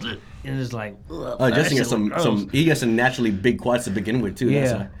just goes and it's like. Justin got he got some naturally big quads to begin with too.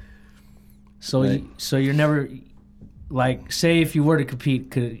 Yeah. So you're never like, say if you were to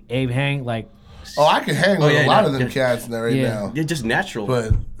compete, could Abe hang like? Oh, I can hang with a lot of them cats now now. They're just natural.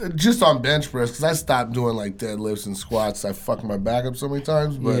 But just on bench press, because I stopped doing like deadlifts and squats. I fucked my back up so many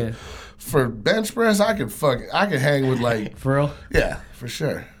times. But for bench press, I can hang with like. For real? Yeah, for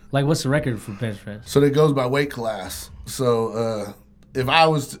sure. Like, what's the record for bench press? So it goes by weight class. So if I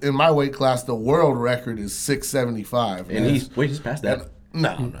was in my weight class, the world record is 675. And he's past that. No,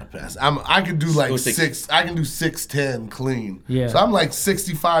 I'm not past. I could do like six. I can do 610 clean. Yeah. So I'm like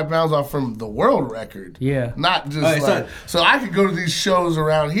 65 pounds off from the world record. Yeah. Not just so I could go to these shows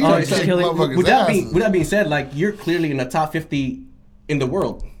around here and kick motherfuckers' asses. With that being said, like you're clearly in the top 50 in the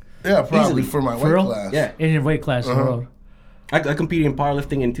world. Yeah, probably for my weight class. Yeah, in your weight class in the world. I competed in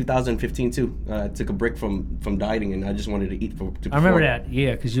powerlifting in 2015 too. Took a break from dieting and I just wanted to eat to perform. I remember that.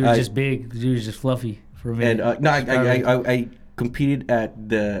 Yeah, because you were just big. Because you were just fluffy for a minute. And I competed at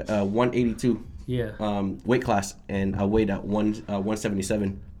the 182 weight class and I weighed at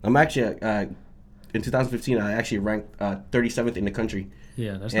 177. I'm actually in 2015, I actually ranked 37th in the country.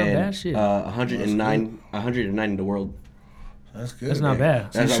 Yeah, that's not bad shit. 109 in the world. That's good. That's not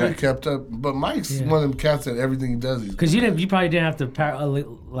bad. So you should have kept up. But Mike's one of them cats that everything he does. Because you probably didn't have to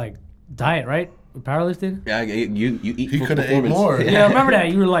diet, right? Powerlifting. Yeah, you eat. He could have ate more. Yeah, I remember that.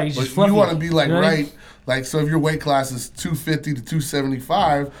 You were like just fluffy. You want to be like right. Like, so if your weight class is 250 to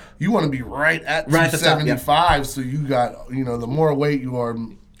 275, you want to be right at 275. Top, so you got, the more weight you are,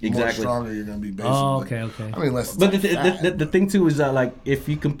 more stronger you're going to be, basically. Oh, okay. I mean, less. But the thing too is that like if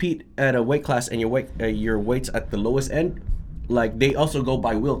you compete at a weight class and your weight's at the lowest end, like they also go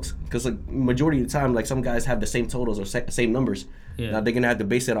by Wilks because like majority of the time like some guys have the same totals or same numbers. Yeah. Now they're gonna have to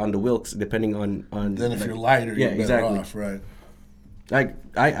base it on the Wilks depending on. Then if you're lighter, you're better off, right? Like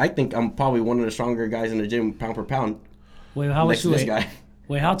I think I'm probably one of the stronger guys in the gym pound per pound. Wait, how much you this guy?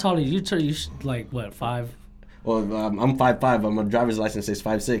 Wait, how tall are you? You like what, 5? Well, I'm 5'5". My driver's license says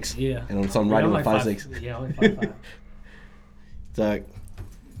 5'6". Yeah. And so I'm riding with 5'6". Yeah, I'm like 5'5".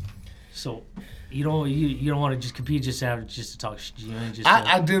 So you don't want to just compete just to talk shit.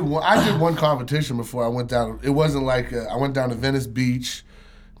 I did one competition before I went down. It wasn't like I went down to Venice Beach,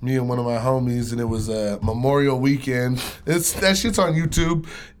 me and one of my homies, and it was a Memorial Weekend. That shit's on YouTube.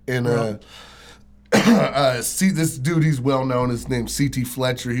 And see this dude, he's well known. His name's C.T.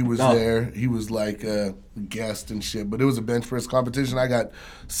 Fletcher. He was there. He was like a guest and shit. But it was a bench press competition. I got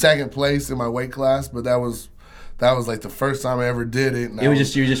second place in my weight class, but that was like the first time I ever did it. And I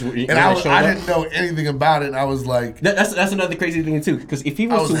didn't know anything about it. And I was like, that's another crazy thing too. Because if he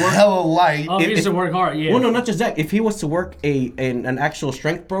was to work hella light, he used to work hard. Yeah. Well, no, not just that. If he was to work an actual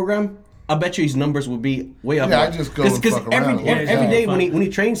strength program, I bet you his numbers would be way up. Yeah, I just go and fuck around. Every day when he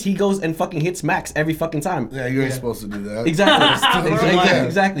trains, he goes and fucking hits max every fucking time. Yeah, you ain't supposed to do that.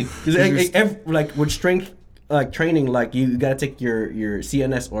 Exactly. Like with strength training, like you gotta take your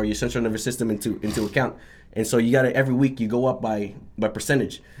CNS or your central nervous system into account. And so you gotta every week you go up by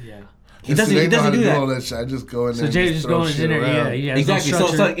percentage. Yeah. He doesn't do that. All that shit. I just go in there. So Jay just going in there. Yeah. Exactly. No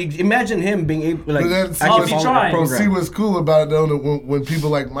so imagine him being able like actually follow the program. See what's cool about it though, when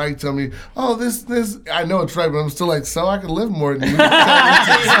people like Mike tell me, "Oh, this," I know it's right, but I'm still like, so I can live more than you. Like,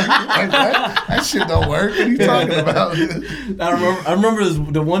 that shit don't work. What are you talking about? I remember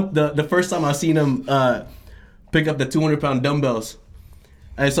the first time I seen him pick up the 200-pound dumbbells.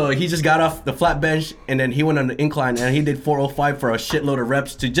 And so he just got off the flat bench and then he went on the incline and he did 405 for a shitload of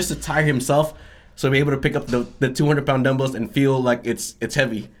reps to tire himself so to be able to pick up the 200-pound dumbbells and feel like it's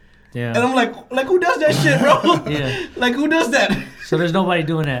heavy. Yeah. And I'm like who does that shit, bro? Yeah. Like who does that? So there's nobody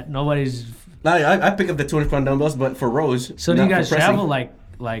doing that. Nobody's. I pick up the 200-pound dumbbells, but for rows. So do you guys travel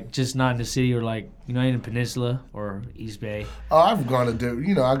like just not in the city or like in the Peninsula or East Bay? Oh, I've gone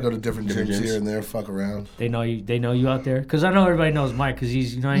to I go to different gyms here and there, fuck around. They know you out there because I know everybody knows Mike because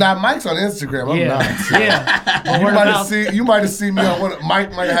he's Nah, Mike's on Instagram. I'm not. So. Yeah. You might have seen me on one.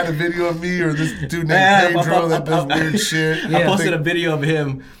 Mike might have had a video of me or this dude named Pedro that does weird shit. I posted a video of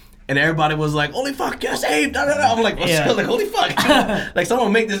him. And everybody was like, "Holy fuck, get saved!" I'm like, like, "Holy fuck!" Like,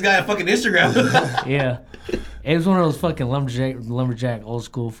 someone make this guy a fucking Instagram. Yeah, it was one of those fucking lumberjack, old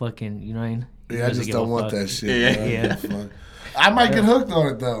school fucking. You know what I mean? Yeah, I just don't want that shit. Yeah. I might get hooked on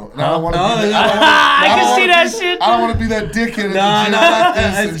it though. And I don't want to. I can see that shit. I don't want to be that dickhead.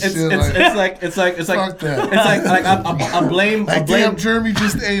 It's like fuck that. It's like I blame. Damn, Jeremy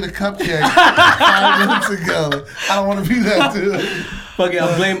just ate a cupcake 5 minutes ago. I don't want to be that dude. Fuck it,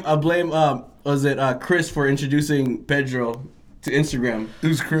 I blame was it Chris for introducing Pedro to Instagram.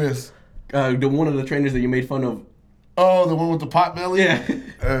 Who's Chris? The one of the trainers that you made fun of. Oh, the one with the pot belly? Yeah.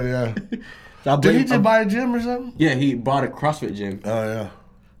 Oh yeah. Did he just buy a gym or something? Yeah, he bought a CrossFit gym. Oh yeah.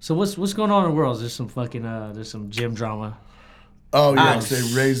 So what's going on in the world? There's some fucking there's some gym drama. Oh yeah, they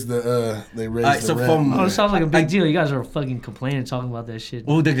raised the rent. It sounds like a big deal. You guys are fucking complaining, talking about that shit.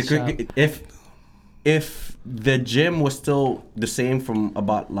 Well, if the gym was still the same from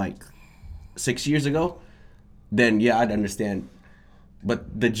about like 6 years ago, then yeah, I'd understand.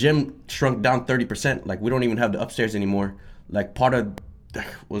 But the gym shrunk down 30%. Like we don't even have the upstairs anymore. Like part of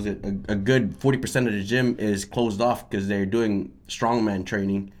a good 40% of the gym is closed off because they're doing strongman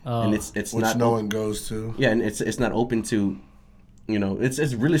training, and it's which not no one goes to. Yeah, and it's not open to,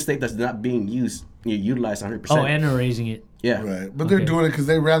 it's real estate that's not being utilized 100%. Oh, and they're raising it. Yeah, right. But they're doing it because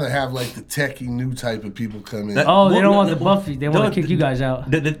they rather have like the techie new type of people come in. They don't want the Buffy. They want to kick you guys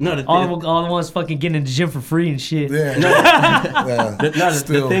out. All the ones fucking getting in the gym for free and shit. Yeah.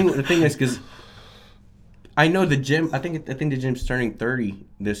 The thing is because I know the gym. I think the gym's turning 30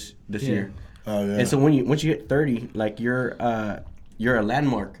 this year. Oh yeah. And so once you hit 30, like you're a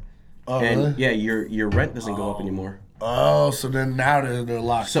landmark. Oh, and really? yeah, your rent doesn't go up anymore. Oh, so then now they're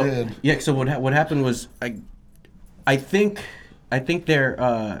locked in. Yeah. So what happened was I think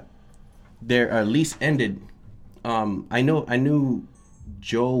their lease ended. I knew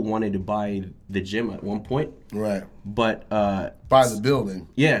Joe wanted to buy the gym at one point. Right. But buy the building.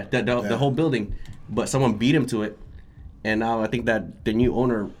 Yeah, the whole building. But someone beat him to it, and now I think that the new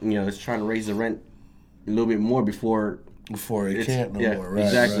owner, is trying to raise the rent a little bit more before it can't no more. Right.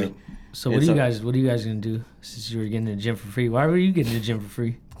 Exactly. Right. So what are you guys gonna do since you were getting in the gym for free? Why were you getting in the gym for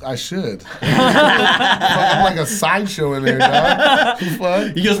free? I should. I'm like a sideshow in there, dog.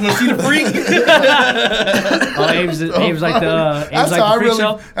 Fuck. You just want to see the freak? Abe's like the freak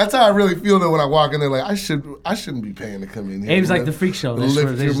show. That's how I really feel though when I walk in there. Like I shouldn't be paying to come in here. Abe's like the freak show.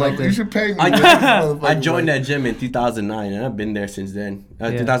 You should pay me. I joined that gym in 2009, and I've been there since then.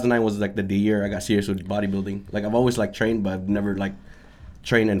 2009 was like the year I got serious with bodybuilding. Like I've always like trained, but I've never like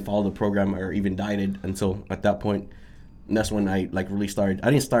trained and followed the program or even dieted until at that point. And that's when I like really started.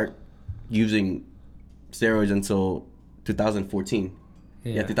 I didn't start using steroids until 2014.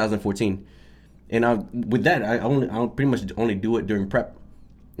 Yeah, 2014. And with that, I pretty much only do it during prep,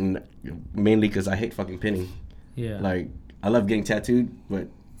 and mainly because I hate fucking pinning. Yeah. Like I love getting tattooed, but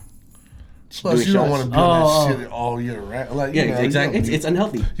plus you don't want to do that shit all year round. Like exactly. It's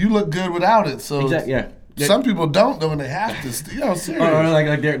unhealthy. You look good without it, so exactly. Yeah. Some people don't though, and they have to. Serious. Or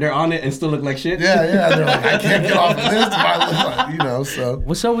like they're on it and still look like shit. Yeah. They're like, I can't get off of this. If I look like, So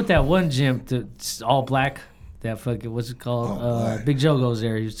what's up with that one gym that's all black? That fucking what's it called? Big Joe goes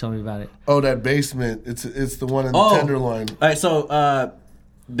there. He was telling me about it. Oh, that basement. It's the one in the Tenderloin. All right, so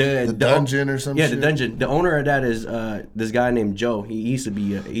the dungeon or something. Yeah, the dungeon. The owner of that is this guy named Joe. He used to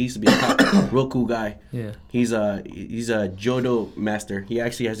be a cop, real cool guy. Yeah. He's a Jodo master. He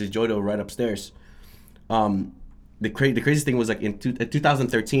actually has his Jodo right upstairs. The craziest thing was like in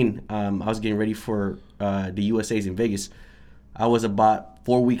 2013, I was getting ready for the USA's in Vegas. I was about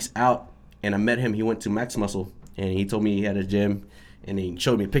 4 weeks out, and I met him. He went to Max Muscle, and he told me he had a gym, and he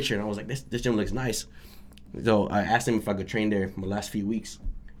showed me a picture, and I was like, this gym looks nice. So I asked him if I could train there my last few weeks,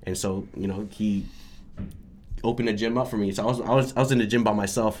 and so he opened a gym up for me. So I was in the gym by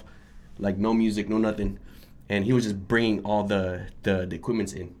myself, like no music, no nothing. And he was just bringing all the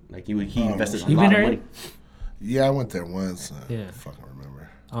equipments in. Like he invested a lot of money. Yeah, I went there once. Yeah. I fucking remember.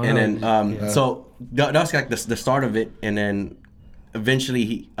 And then so that was like the start of it. And then eventually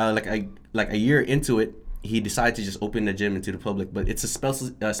he like a year into it, he decided to just open the gym into the public. But it's a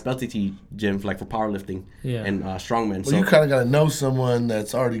specialty gym for powerlifting and strongman. Well, you kind of got to know someone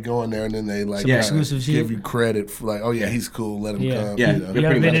that's already going there, and then they give you credit for like, oh yeah, he's cool, let him come. Yeah, you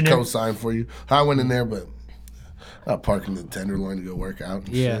pretty much co-sign for you. I went in there, but not parking the Tenderloin to go work out.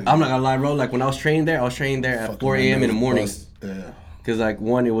 Yeah, shit. I'm not gonna lie, bro. Like when I was training there at 4 a.m. in the morning. Yeah. Because like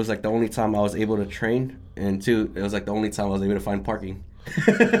one, it was like the only time I was able to train, and two, it was like the only time I was able to find parking.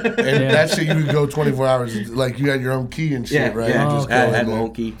 And that shit, you could go 24 hours. Like you had your own key and shit, right? Yeah, just I had my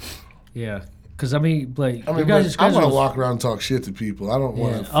own key. Yeah. Because, you guys' I want to walk around and talk shit to people. I don't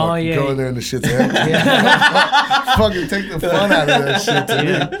want to go in there and the shit's empty. Fucking take the fun out of that shit to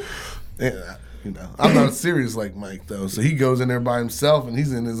me. Yeah. I'm not serious like Mike though. So he goes in there by himself and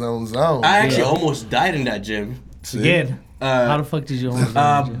he's in his own zone. I actually almost died in that gym. Again, how the fuck did you almost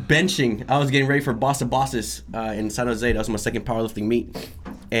die? Benching. I was getting ready for Boss of Bosses in San Jose. That was my second powerlifting meet,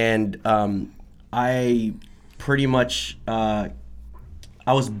 and I pretty much I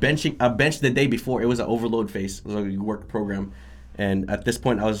was benching. I benched the day before. It was an overload phase. It was a work program, and at this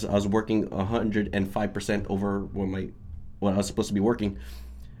point I was working 105% over what I was supposed to be working,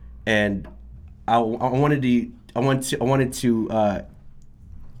 and I wanted to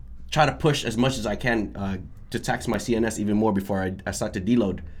try to push as much as I can to tax my CNS even more before I start to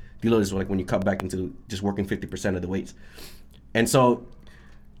deload. Deload is like when you cut back into just working 50% of the weights. And so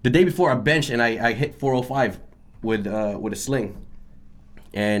the day before I benched and I hit 405 with a sling,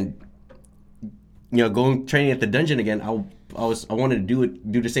 and going training at the dungeon again, I wanted to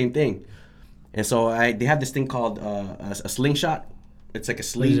do the same thing. And so they have this thing called a slingshot. It's like a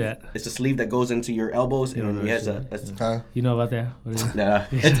sleeve. It's a sleeve that goes into your elbows, and it has You know about that? What is it?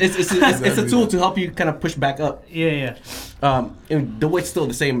 It's a tool to help you kind of push back up. Yeah. And the weight's still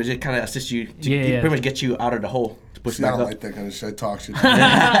the same, but it kind of assists you to pretty much get you out of the hole to push back up. I don't like that kind of shit. Talk shit. So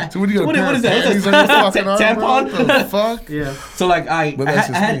what is that? Tampon? What the fuck? Yeah. So like I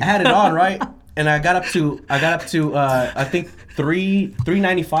had it on, right, and I got up to I think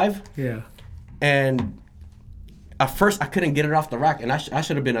 395. Yeah. And at first, I couldn't get it off the rack, and I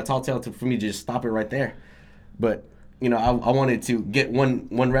should have been a tall tale for me to just stop it right there. But, I wanted to get one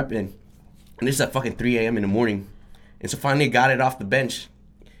rep in. And this is at fucking 3 a.m. in the morning. And so finally got it off the bench.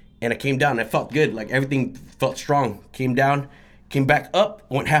 and I came down. And it felt good. Like everything felt strong. Came down, came back up,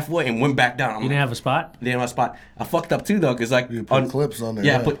 went halfway, and went back down. You didn't have a spot? Didn't have a spot. I fucked up too though, cause like you put clips on there.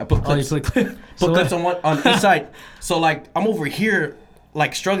 Yeah, I put clips. You put clips. Put clips on each side. So like I'm over here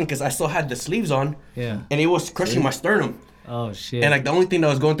like struggling because I still had the sleeves on. Yeah. And it was crushing my sternum. Oh shit. And like the only thing that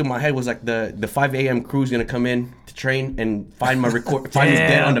was going through my head was like the 5 a.m. crew's gonna come in to train and find my find his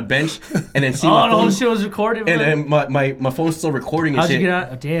dead on the bench, and then see my phone. Oh, the whole shit was recorded. And my phone's still recording and how'd shit. You get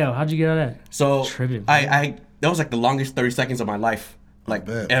out? Damn, how'd you get out of that? So Tripping, I that was like the longest 30 seconds of my life, like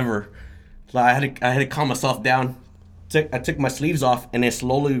ever. Like I had to calm myself down. I took my sleeves off and then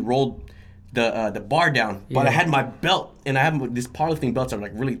slowly rolled the bar down. But I had my belt, and I have these powerlifting belts that are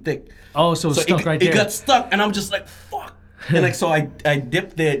like really thick. Oh, so it was stuck right there. It got stuck, and I'm just like, fuck. And like so I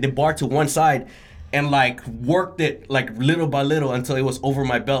dipped the bar to one side and like worked it like little by little until it was over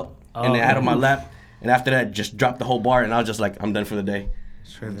my belt. And then I had it on my lap. And after that, just dropped the whole bar, and I was just like, I'm done for the day.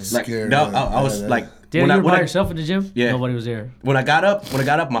 Like, I was like, damn, you were by yourself in the gym? Yeah. Nobody was there. When I got up,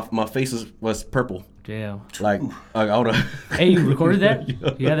 my face was purple. Damn. Like I would have. Hey, you recorded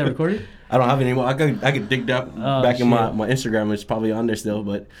that? You had that recorded? I don't have it anymore. I could dig that back in my Instagram. It's probably on there still,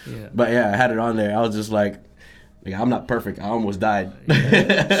 but yeah, I had it on there. I was just like I'm not perfect. I almost died.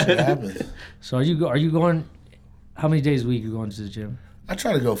 Shit happens. So are you going? How many days a week you going to the gym? I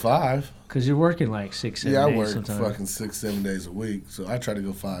try to go 5. Cause you're working like 6, 7 days. Yeah, I work sometimes. fucking 6, 7 days a week. So I try to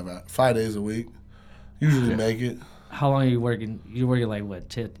go 5 days a week. Usually make it. How long are you working? You're working like what?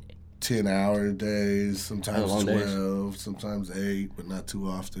 10-hour days, sometimes 12, days. sometimes 8, but not too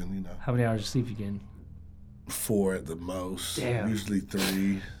often, you know. How many hours of sleep you getting? 4 at the most. Damn. Usually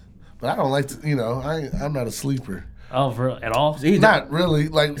 3. But I don't like to, you know, I'm not a sleeper. Oh, at all? Not really.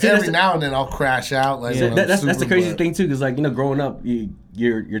 Like every now and then I'll crash out. Like that's the crazy thing too, because like growing up,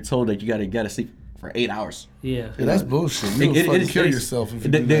 you're told that you gotta sleep for 8 hours. Yeah. That's bullshit. You'll fucking kill yourself if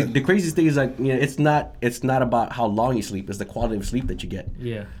you do that. The craziest thing is like it's not about how long you sleep; it's the quality of sleep that you get.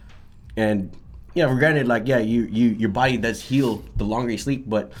 Yeah. And for granted, like your body does heal the longer you sleep,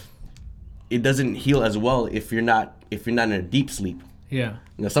 but it doesn't heal as well if you're not in a deep sleep. Yeah.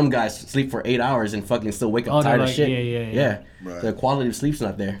 Some guys sleep for 8 hours and fucking still wake up tired of shit. Yeah. Right. The quality of sleep's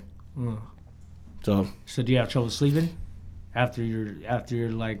not there. So do you have trouble sleeping after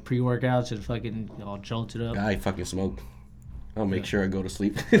your like pre-workouts and fucking all jolted up? I fucking smoke. I'll make sure I go to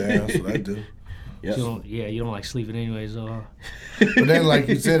sleep. Yeah, that's what I do. Yep. You don't like sleeping anyways, though. But then, like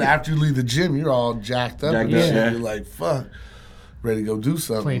you said, after you leave the gym, you're all jacked up. You're like, fuck, ready to go do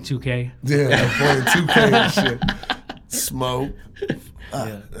something. Playing 2K. Yeah, playing 2K and shit. Smoke.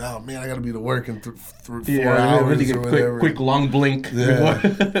 Oh man, I gotta be to work in 4 hours really or whatever. Quick long blink. Yeah.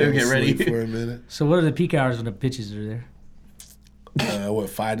 Get ready for a minute. So what are the peak hours when the pitches are there?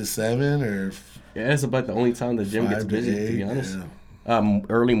 5 to 7 or? Yeah, it's about the only time the gym gets busy. 8, to be honest,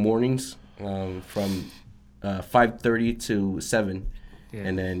 early mornings from 5:30 to 7. Yeah.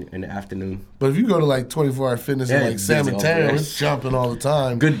 And then in the afternoon. But if you go to like 24-hour fitness in like San Mateo, it's jumping all the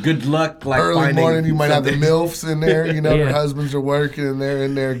time. Good luck. Like early morning, you might have the MILFs in there. Their husbands are working and they're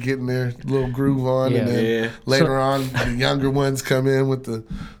in there getting their little groove on. And then later on, the younger ones come in with the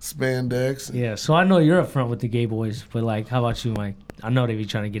spandex. Yeah, so I know you're up front with the gay boys, but like, how about you, Mike? I know they be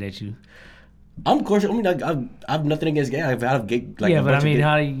trying to get at you. Of course. I mean, I have nothing against gay. I've had gay. Like, but I mean,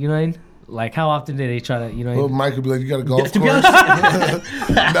 how do you know what I mean? Like, how often do they try to, Well, Mike would be like, you got a golf course?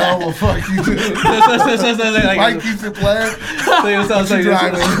 No, well, fuck you. Mike keeps it playing.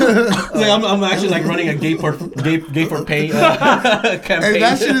 I'm actually like running a gay for pay campaign. Hey,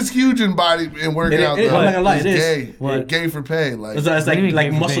 that shit is huge in working out. I'm not gonna lie, it is. Gay. Gay for pay. Like, it's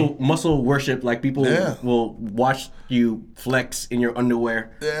like muscle worship. Like people will watch you flex in your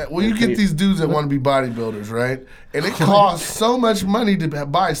underwear. Yeah, well, you get these dudes that want to be bodybuilders, right? And it costs so much money to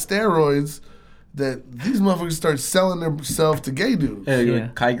buy steroids that these motherfuckers start selling themselves to gay dudes.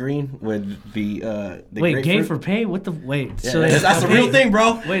 Kai Green with the wait, gay for pay? What the wait? Yeah, so that's the real thing,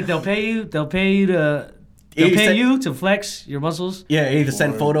 bro. Wait, they'll pay you to flex your muscles. Yeah, either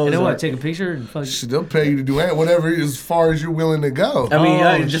send photos. And then what? Take a picture and fuck. They'll pay you to do whatever as far as you're willing to go. I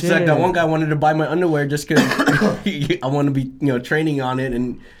mean, just like that one guy wanted to buy my underwear just because I want to be training on it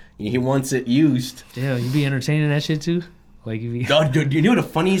and he wants it used. Yeah, you be entertaining that shit too. Like you know the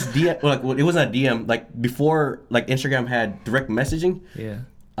funniest DM? Like, well, it wasn't a DM. Like before, like Instagram had direct messaging. Yeah.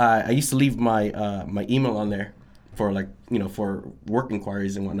 I used to leave my my email on there for like for work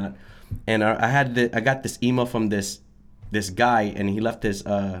inquiries and whatnot. And I got this email from this guy, and he left his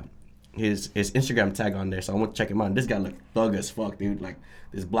Instagram tag on there. So I went to check him out. And this guy looked thug as fuck, dude. Like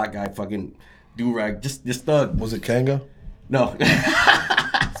this black guy, fucking do rag, just thug. Was it Kango? No.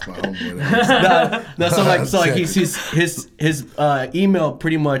 That's my homeboy. No, so like his email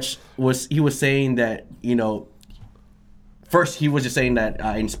pretty much was, he was saying that, you know, first he was just saying that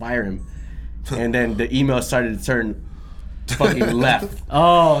I inspire him, and then the email started to turn fucking left.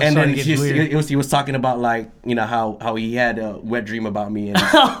 Oh, and then weird. he was talking about, like, you know, how he had a wet dream about me, and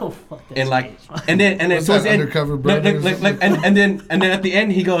Oh, fuck that. and like and then What's towards that, the end, Undercover Brother or something? and then at the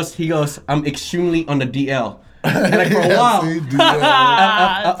end he goes I'm extremely on the DL. And like for a while,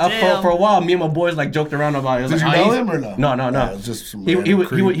 for a while, me and my boys like joked around about it. Did like, you know him or no? No. Yeah, it's just some He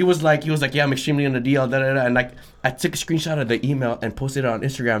random was like, yeah, I'm extremely on the DL, and like I took a screenshot of the email and posted it on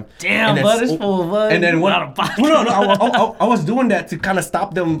Instagram. Damn, and then, bud, it's full of bud. And then No, I was doing that to kind of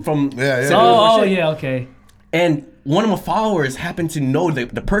stop them from. Yeah. Oh, yeah, okay. And one of my followers happened to know the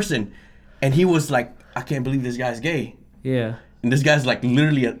person, and he was like, I can't believe this guy's gay. Yeah. And this guy's like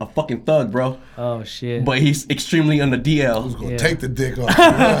literally a fucking thug, bro. Oh, shit. But he's extremely on the DL. Who's gonna Yeah. take the dick off?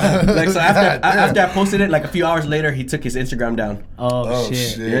 Like, so after I posted it, like a few hours later, he took his Instagram down. Oh,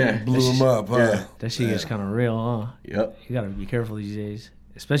 shit. Yeah. Blew him up, huh? Yeah. That shit gets kind of real, huh? Yep. You gotta be careful these days.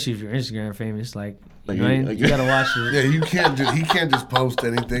 Especially if you're Instagram famous. Like Like, you know what I mean? like- You gotta watch it. Yeah, you can't just he can't just post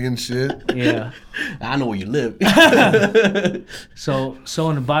anything and shit. Yeah. I know where you live. So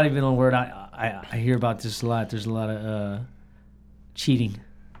in the bodybuilding world, I hear about this a lot. There's a lot of cheating.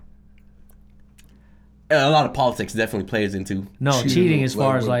 A lot of politics definitely plays into. No, Cheating, cheating as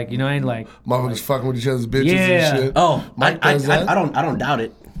far like as what? like, you know what I mean? Like, Motherfuckers fucking with each other's bitches Yeah. and shit. Oh, Mike I does that? don't doubt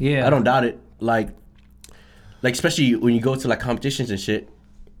it. Yeah. I don't doubt it. Like especially when you go to like competitions and shit,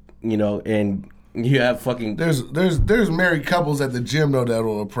 you know, and you have fucking. There's married couples at the gym though that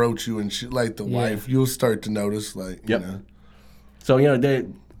will approach you and shit, like the Yeah. wife. You'll start to notice, like, Yep. you know. So you know they.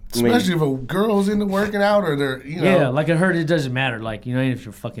 Especially if a girl's into working out or they're, you know. yeah, like I heard it doesn't matter. Like, you know what I mean? If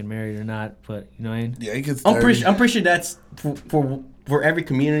you're fucking married or not, but you know what I mean? Yeah, it gets I'm dirty. pretty sure that's for every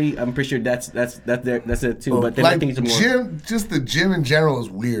community. I'm pretty sure that's it too. But then like I think it's more. gym, just the gym in general is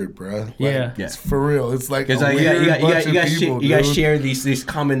weird, bro. Like, Yeah. Yeah. It's for real. It's like a Because weird bunch of people, you guys dude. share these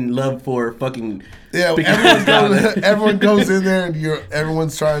common love for fucking. Yeah, everyone goes in there and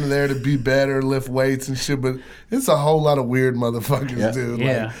everyone's trying there to be better, lift weights and shit, but it's a whole lot of weird motherfuckers, Yeah. dude.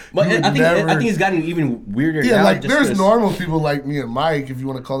 Yeah. Like, But you would I think it's gotten even weirder. yeah, now like just there's 'cause- normal people like me and Mike, if you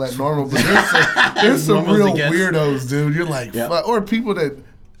want to call that normal, but there's some Normals, I real guess. weirdos, dude. You're like, Yeah. fuck, or people that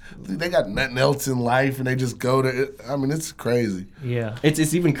they got nothing else in life and they just go to it. I mean, it's crazy. Yeah.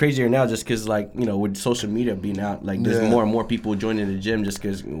 It's even crazier now just because, like, you know, with social media being out, like, there's Yeah. more and more people joining the gym just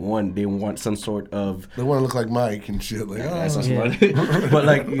because, one, they want some sort of. They want to look like Mike and shit. Like, That's oh. not smart. But,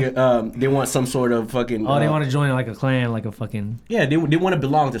 like, they want some sort of fucking. Oh, they want to join like a clan, like a fucking, Yeah, they want to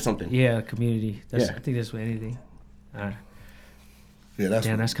belong to something. yeah, community. That's, Yeah. I think that's with anything. Yeah, that's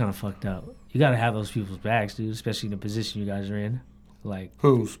Damn, that's kind of fucked up. You gotta have those people's backs, dude, especially in the position you guys are in. Like,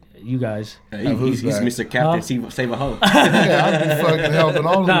 who's. you guys. He's back? Mr. Captain, save a hoe. Yeah, I'd be fucking helping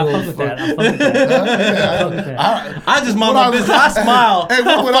all the Nah, little fuck with that. I fuck with that. Fuck with that. I just mind my business. I smile. Hey,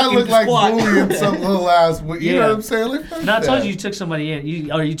 what would I fucking look like squat. bullying some little ass? You Yeah. know what I'm saying? Like, fuck No, I told that. you took somebody in.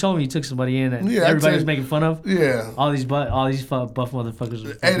 You told me you took somebody in that Yeah, I everybody was took- making fun of. Yeah. All these buff motherfuckers.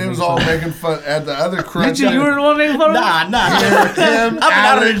 Were Hey, they was all making fun at the other crunch. You were the one making fun of them? Nah. I've been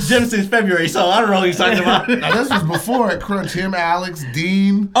out of the gym since February, so I don't know what he's talking about. Now, this was before at Crunch. Him, Alex,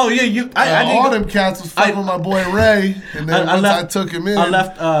 Dean. Oh, yeah, I All didn't them cats was fucking with my boy Ray. And then once I took him in. I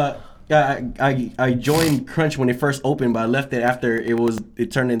left. I joined Crunch when it first opened, but I left it after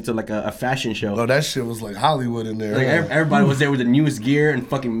it turned into like a fashion show. Oh, that shit was like Hollywood in there. Like yeah. everybody was there with the newest gear and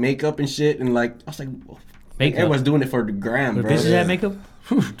fucking makeup and shit, and like I was like, Makeup. everyone's doing it for the gram, But bro. bitches have makeup?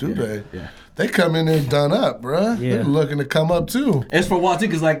 Whew, do they? Yeah. They come in there done up, bruh. Yeah. They're looking to come up too. And it's for a while too,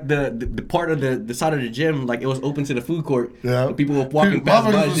 cause like the part of the side of the gym, like it was open to the food court. Yeah. And people were walking past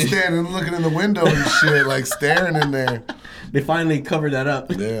by. Motherfuckers and was shit. standing looking in the window and shit, like staring in there. They finally covered that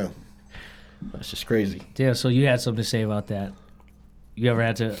up. Yeah. That's just crazy. Yeah, so you had something to say about that. You ever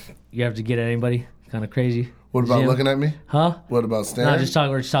have to get at anybody? Kind of crazy. What about Gym? looking at me? Huh? What about staring? No, just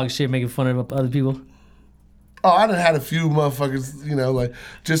talking shit, making fun of other people. Oh, I done had a few motherfuckers, you know, like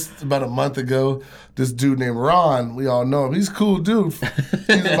just about a month ago, this dude named Ron, we all know him. He's a cool dude.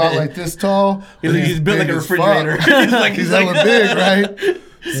 He's about like this tall. but He's built like big a as fuck. refrigerator. he's hella big, right?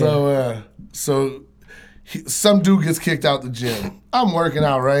 So some dude gets kicked out the gym. I'm working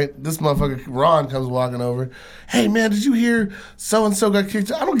out, right? This motherfucker, Ron, comes walking over. Hey, man, did you hear so-and-so got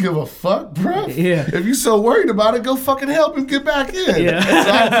kicked out? I don't give a fuck, bro. Yeah. If you so worried about it, go fucking help him get back in. Yeah.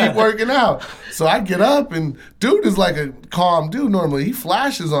 So I keep working out. So I get up, and dude is like a calm dude normally. He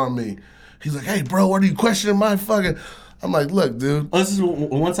flashes on me. He's like, hey, bro, what are you questioning my fucking... I'm like, look, dude. Oh, this is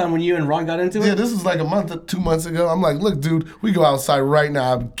one time when you and Ron got into it? Yeah, this was like a month or 2 months ago. I'm like, look, dude, we go outside right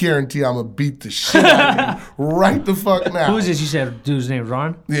now. I guarantee I'm going to beat the shit out of you right the fuck now. Who is this? You said dude's name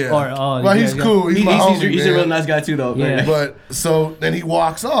Ron? Yeah. Well, he's cool. He's my homie, he's a real nice guy too, though. Yeah. But so then he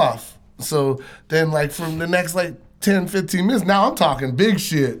walks off. So then, like, from the next, like, 10, 15 minutes, now I'm talking big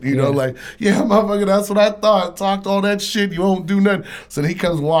shit. You know, like, yeah, motherfucker, that's what I thought. Talked all that shit. You won't do nothing. So then he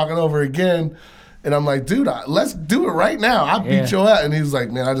comes walking over again. And I'm like, dude, let's do it right now. I'll beat your ass. And he was like,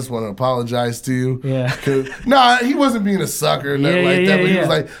 man, I just want to apologize to you. Yeah. Nah, he wasn't being a sucker or nothing like that. But he yeah. was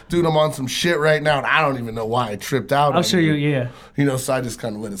like, dude, I'm on some shit right now. And I don't even know why I tripped out. I'm sure you, yeah. You know, so I just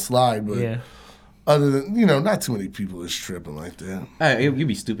kind of let it slide. But other than, you know, not too many people is tripping like that. Hey, you'd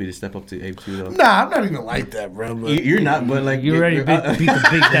be stupid to step up to Abe too, though. Nah, I'm not even like that, bro. But You're not, but like You already beat that big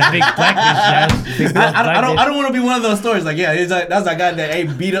black bitch. I don't want to be one of those stories. Like, yeah, that's that guy that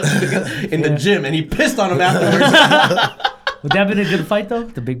Abe beat up in the gym, and he pissed on him afterwards. Would that have been a good fight though?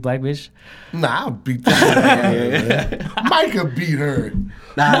 The big black bitch. nah, I'll beat that. Micah beat her.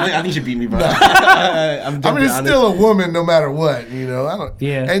 Nah, I think she beat me, bro. I mean, it's still a woman no matter what, you know. I don't.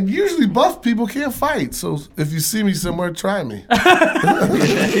 Yeah. And usually buff people can't fight, so if you see me somewhere, try me.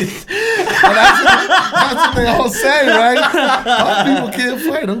 That's what they all say, right? Buff people can't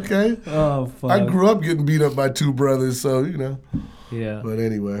fight. Okay. Oh fuck. I grew up getting beat up by two brothers, so you know. Yeah. But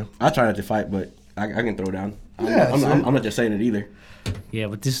anyway. I try not to fight, but I can throw down. Yeah, I'm not just saying it either. Yeah,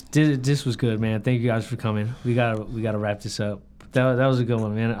 but this was good, man. Thank you guys for coming. We gotta wrap this up. That was a good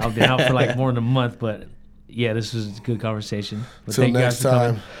one, man. I've been out for like more than a month, but yeah, this was a good conversation. But Till thank you next guys for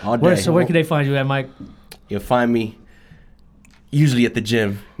time. coming. All day. So where can they find you at, Mike? You'll find me usually at the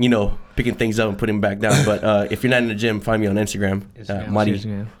gym, you know, picking things up and putting them back down. But if you're not in the gym, find me on Instagram.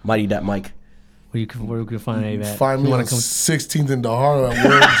 Instagram. Mighty.Mike. Where you can find Abe at? Find me You on wanna come? 16th in Dahara at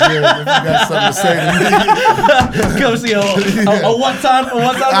World Gym if you got something to say to me. Come see what time?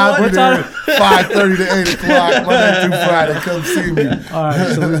 I'll be there 5:30 to 8 o'clock Monday through Friday. Come see me. All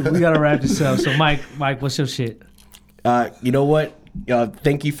right, so we gotta wrap this up. So Mike, what's your shit? You know what?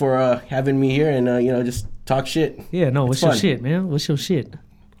 Thank you for having me here and you know, just talk shit. Yeah, no, what's It's your fun. shit, man? What's your shit?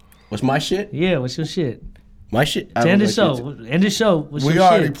 What's my shit? Yeah, what's your shit? My shit. To end the show. End the show. What's We your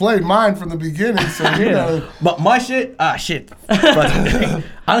already shit? played mine from the beginning, so you know. But my shit. Shit.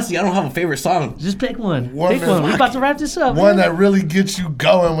 Honestly, I don't have a favorite song. Just pick one. One Pick that- one. We about to wrap this up. One man. that really gets you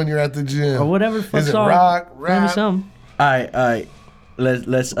going when you're at the gym. Or whatever the fuck Is it song. rock, Tell me rap? something. All right.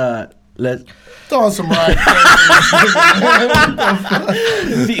 Let's. Throw on some rock.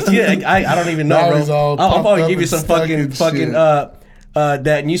 See, I don't even know, Now bro. he's all I'll pumped probably up give you and some stuck and fucking shit.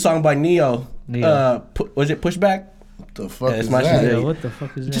 that new song by Neo. Was it Pushback? The fuck Yeah, it's is my that? shit. Yeah, what the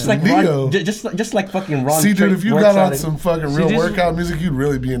fuck is that? Just like Neo. Ron, just like fucking Ron. See, dude, if you works got out on it. some fucking real this is- workout music, you'd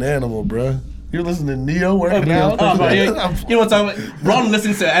really be an animal, bruh. You're listening to Neo working Neo. out? Oh, bro, you know what I'm talking about? Ron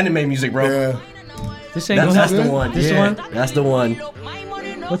listens to anime music, bro. Yeah. This ain't That's gonna the happen. one. This Yeah, one? that's the one.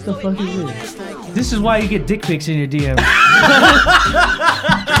 What the fuck is this? This is why you get dick pics in your DM. I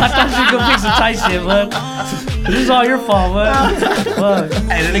thought you were gonna pick some tight shit, bud. This is all your fault, bud. Fuck.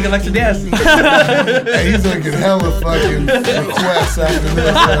 Hey, the nigga likes to dance. Hey, he's gonna get hella fucking requests after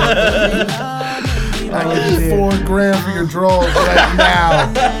this. I give you $4,000 for your draws right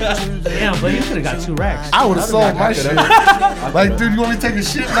now. Damn, but you could have got 2 racks. I would have sold my shit. Like, dude, you want me to take a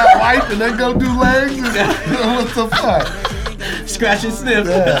shit, not wipe, and then go do legs? What the fuck? Scratch and sniff.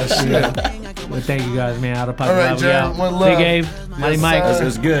 Yeah, shit. Well, thank you guys, man. Out of pocket. All right, Live, we Jared, out. one love. Big Abe, Mighty Yes, Mike. sir. It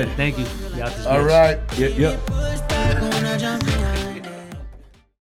was good. Thank you. We out this All bitch. right. Yep.